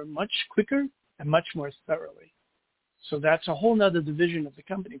recover much quicker and much more thoroughly. So that's a whole other division of the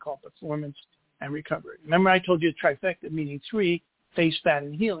company called Performance and Recovery. Remember I told you trifecta, meaning 3, face, fat,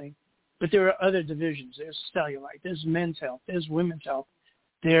 and healing. But there are other divisions. There's cellulite, there's men's health, there's women's health,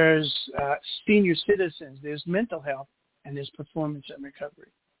 there's senior citizens, there's mental health, and there's performance and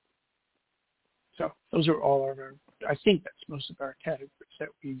recovery. So those are all of our, I think that's most of our categories that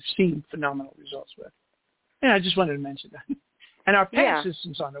we've seen phenomenal results with. And I just wanted to mention that. And our pad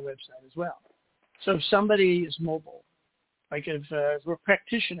system's on the website as well. So if somebody is mobile, like if a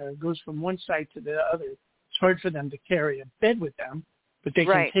practitioner goes from one site to the other, it's hard for them to carry a bed with them, but they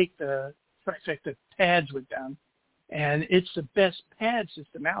can take the trifecta pads with them. And it's the best pad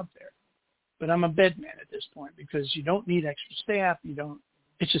system out there. But I'm a bed man at this point because you don't need extra staff.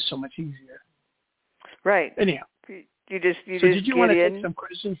 It's just so much easier. Right. Anyhow. Did you want to take some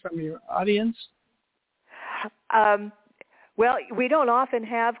questions from your audience? Well, we don't often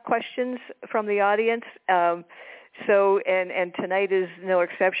have questions from the audience, so tonight is no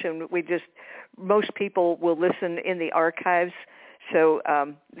exception. Most people will listen in the archives, so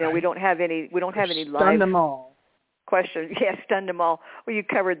we don't have any live. Stun them all. Questions. Yes, stun them all. Well, you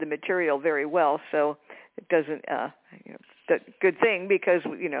covered the material very well, so it doesn't. Good thing because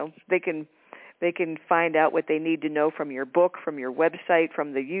they can find out what they need to know from your book, from your website,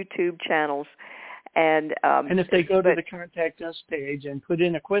 from the YouTube channels. And if they go to the Contact Us page and put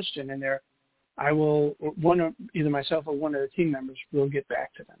in a question in there, I will, either myself or one of the team members will get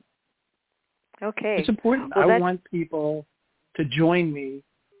back to them. Okay. It's important. Well, I want people to join me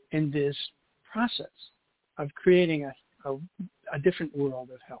in this process of creating a different world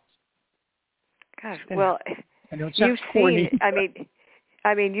of health. Gosh, well, I know it sounds corny.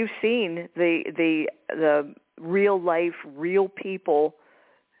 You've seen the real life, real people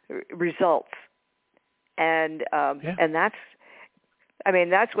results. And that's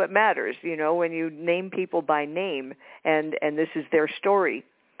what matters, when you name people by name and this is their story.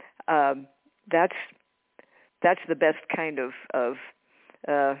 That's the best kind of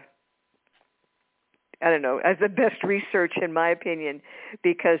I don't know, as the best research in my opinion,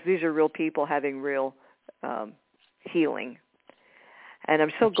 because these are real people having real healing. And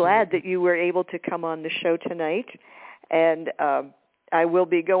I'm so glad that you were able to come on the show tonight. And I will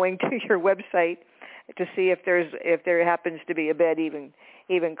be going to your website to see if there happens to be a bed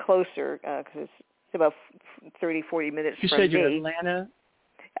even closer, because it's about 30, 40 minutes from me. You said you're Atlanta?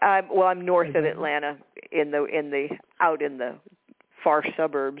 Well, I'm north of Atlanta, out in the far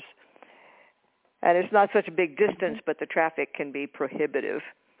suburbs, and it's not such a big distance, but the traffic can be prohibitive.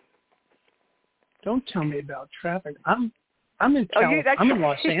 Don't tell me about traffic. I'm in California. I'm in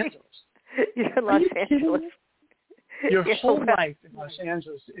Los Angeles. You're in Los Angeles. Your whole life in Los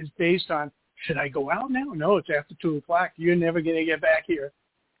Angeles is based on, should I go out now? No, it's after 2:00. You're never going to get back here.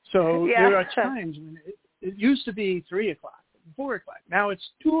 So there are times when it used to be 3:00, 4:00. Now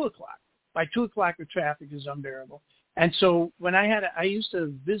it's 2:00. By 2:00, the traffic is unbearable. And so when I used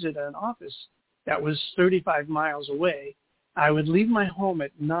to visit an office that was 35 miles away, I would leave my home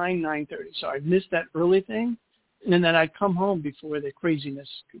at 9:30. So I'd miss that early thing. And then I'd come home before the craziness.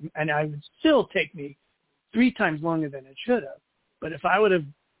 And I would still take me 3 times longer than it should have. But if I would have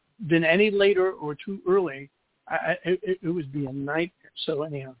been any later or too early, it would be a nightmare. So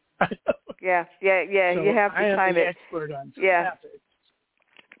anyhow. Yeah. So you have to time it. Expert on traffic.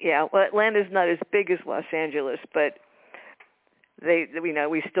 Yeah. Well, Atlanta's not as big as Los Angeles, but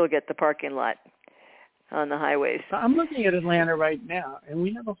we still get the parking lot on the highways. I'm looking at Atlanta right now, and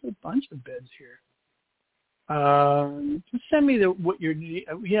we have a whole bunch of beds here. Just send me what you're.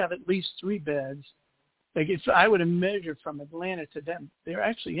 We have at least 3 beds. Like if I would have measured from Atlanta to them, they're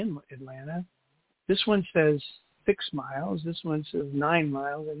actually in Atlanta. This one says 6 miles. This one says 9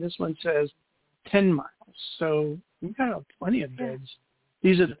 miles, and this one says 10 miles. So we've got plenty of beds.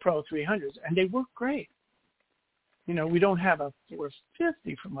 These are the Pro 300s, and they work great. We don't have a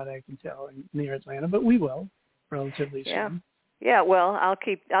 450 from what I can tell near Atlanta, but we will relatively soon. Yeah. Well, I'll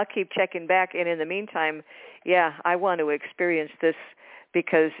keep checking back, and in the meantime, I want to experience this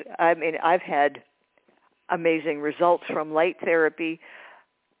because I've had amazing results from light therapy,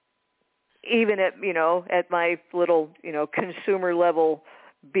 even at my little consumer level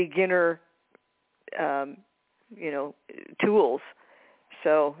beginner tools.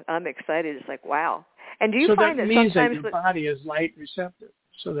 So I'm excited. It's like, wow. And do you find that means sometimes that your body is light receptive,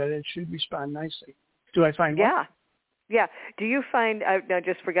 so that it should respond nicely? Do I find what? Yeah. Do you find? I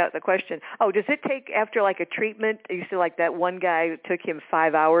just forgot the question. Oh, does it take after like a treatment? You see, like that one guy, it took him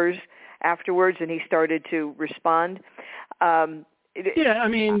 5 hours afterwards, and he started to respond.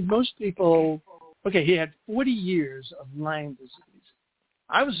 Most people. Okay, he had 40 years of Lyme disease.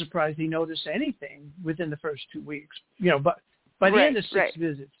 I was surprised he noticed anything within the first 2 weeks. But by the end of 6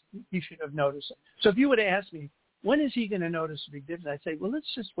 visits, he should have noticed it. So if you would have asked me, when is he going to notice a big difference? I'd say, well,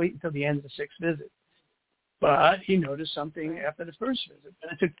 let's just wait until the end of the 6th visit. But he noticed something after the first visit,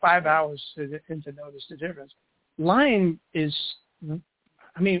 and it took 5 hours for him to notice the difference. Lyme is,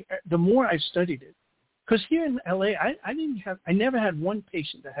 the more I've studied it, because here in LA, I never had one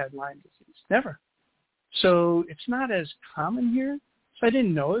patient that had Lyme disease, never. So it's not as common here. So I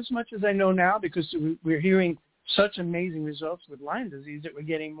didn't know as much as I know now because we're hearing such amazing results with Lyme disease that we're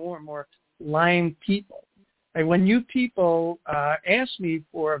getting more and more Lyme people. And when you people ask me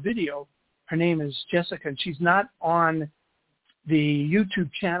for a video, her name is Jessica, and she's not on the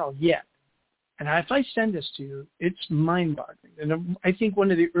YouTube channel yet. And if I send this to you, it's mind-boggling. And I think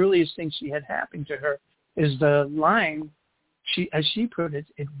one of the earliest things she had happened to her is the Lyme, as she put it,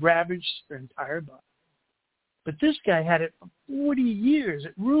 it ravaged her entire body. But this guy had it for 40 years.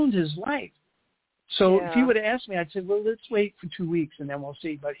 It ruined his life. So if you would have asked me, I'd say, well, let's wait for 2 weeks and then we'll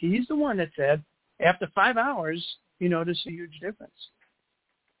see. But he's the one that said, after 5 hours, you notice a huge difference.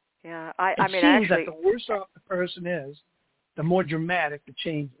 Yeah, it seems that the worse off the person is, the more dramatic the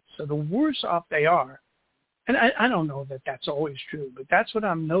change is. So the worse off they are, and I don't know that that's always true, but that's what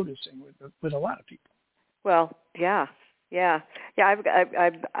I'm noticing with a lot of people. Well, yeah. I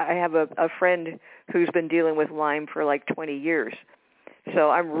have a friend who's been dealing with Lyme for like 20 years,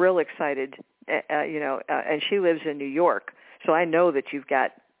 so I'm real excited. And she lives in New York, so I know that you've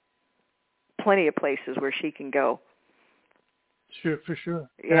got plenty of places where she can go. Sure, for sure.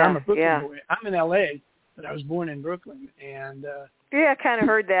 Yeah, and I'm a Brooklyn boy. I'm in L.A., but I was born in Brooklyn, and I kind of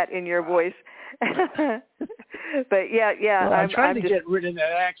heard that in your voice. But well, I'm trying to get rid of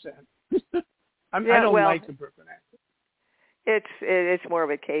that accent. I don't like the Brooklyn accent. It's more of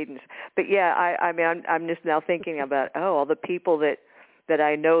a cadence. But yeah, I mean, I'm just now thinking about all the people that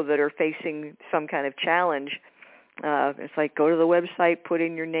I know that are facing some kind of challenge. It's like, go to the website, put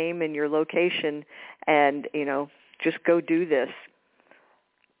in your name and your location, and just go do this.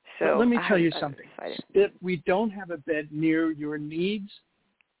 So but let me tell you something. If we don't have a bed near your needs,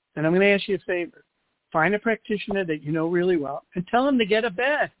 then I'm going to ask you a favor. Find a practitioner that you know really well and tell them to get a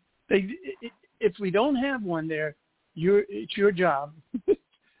bed. If we don't have one there, it's your job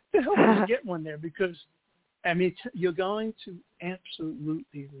to help us get one there, because, I mean, you're going to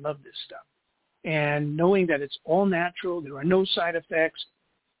absolutely love this stuff. And knowing that it's all natural, there are no side effects,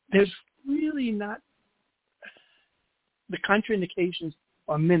 there's really not, the contraindications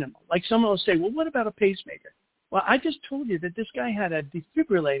are minimal. Like someone will say, well, what about a pacemaker? Well, I just told you that this guy had a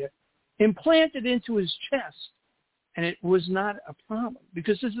defibrillator implanted into his chest, and it was not a problem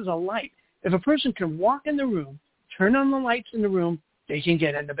because this is a light. If a person can walk in the room, turn on the lights in the room, they can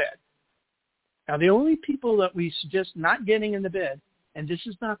get in the bed. Now, the only people that we suggest not getting in the bed, and this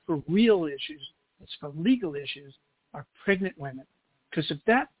is not for real issues, it's for legal issues, are pregnant women. Because if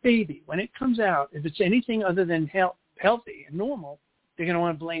that baby, when it comes out, if it's anything other than healthy and normal, they're going to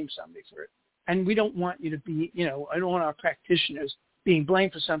want to blame somebody for it. And we don't want you to be, I don't want our practitioners being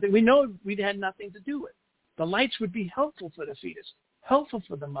blamed for something we know we'd had nothing to do with. The lights would be helpful for the fetus, helpful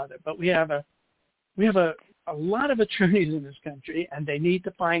for the mother, but we have a lot of attorneys in this country, and they need to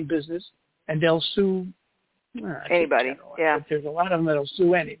find business, and they'll sue anybody. Yeah, but there's a lot of them that'll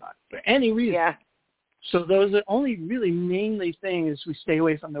sue anybody for any reason. Yeah. So those are only really mainly things we stay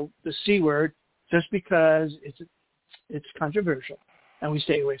away from the C word, just because it's controversial, and we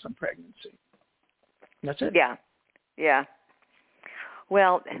stay away from pregnancy. That's it. Yeah, yeah.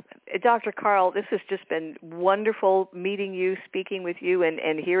 Well, Dr. Carl, this has just been wonderful meeting you, speaking with you,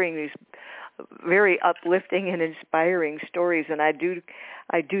 and hearing these very uplifting and inspiring stories. And I do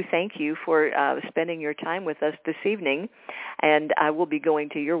thank you for spending your time with us this evening. And I will be going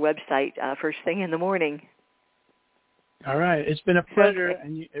to your website first thing in the morning. All right. It's been a pleasure. Okay.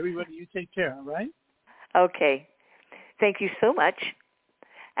 And everybody, you take care, all right? Okay. Thank you so much.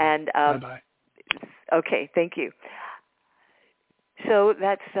 And bye-bye. Okay, thank you. So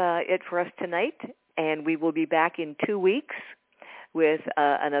that's it for us tonight, and we will be back in 2 weeks with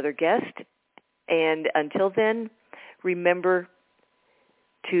another guest. And until then, remember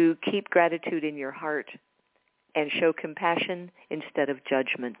to keep gratitude in your heart and show compassion instead of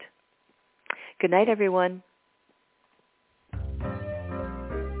judgment. Good night, everyone.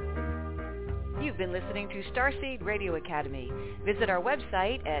 You've been listening to Starseed Radio Academy. Visit our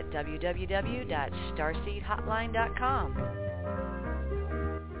website at www.starseedhotline.com.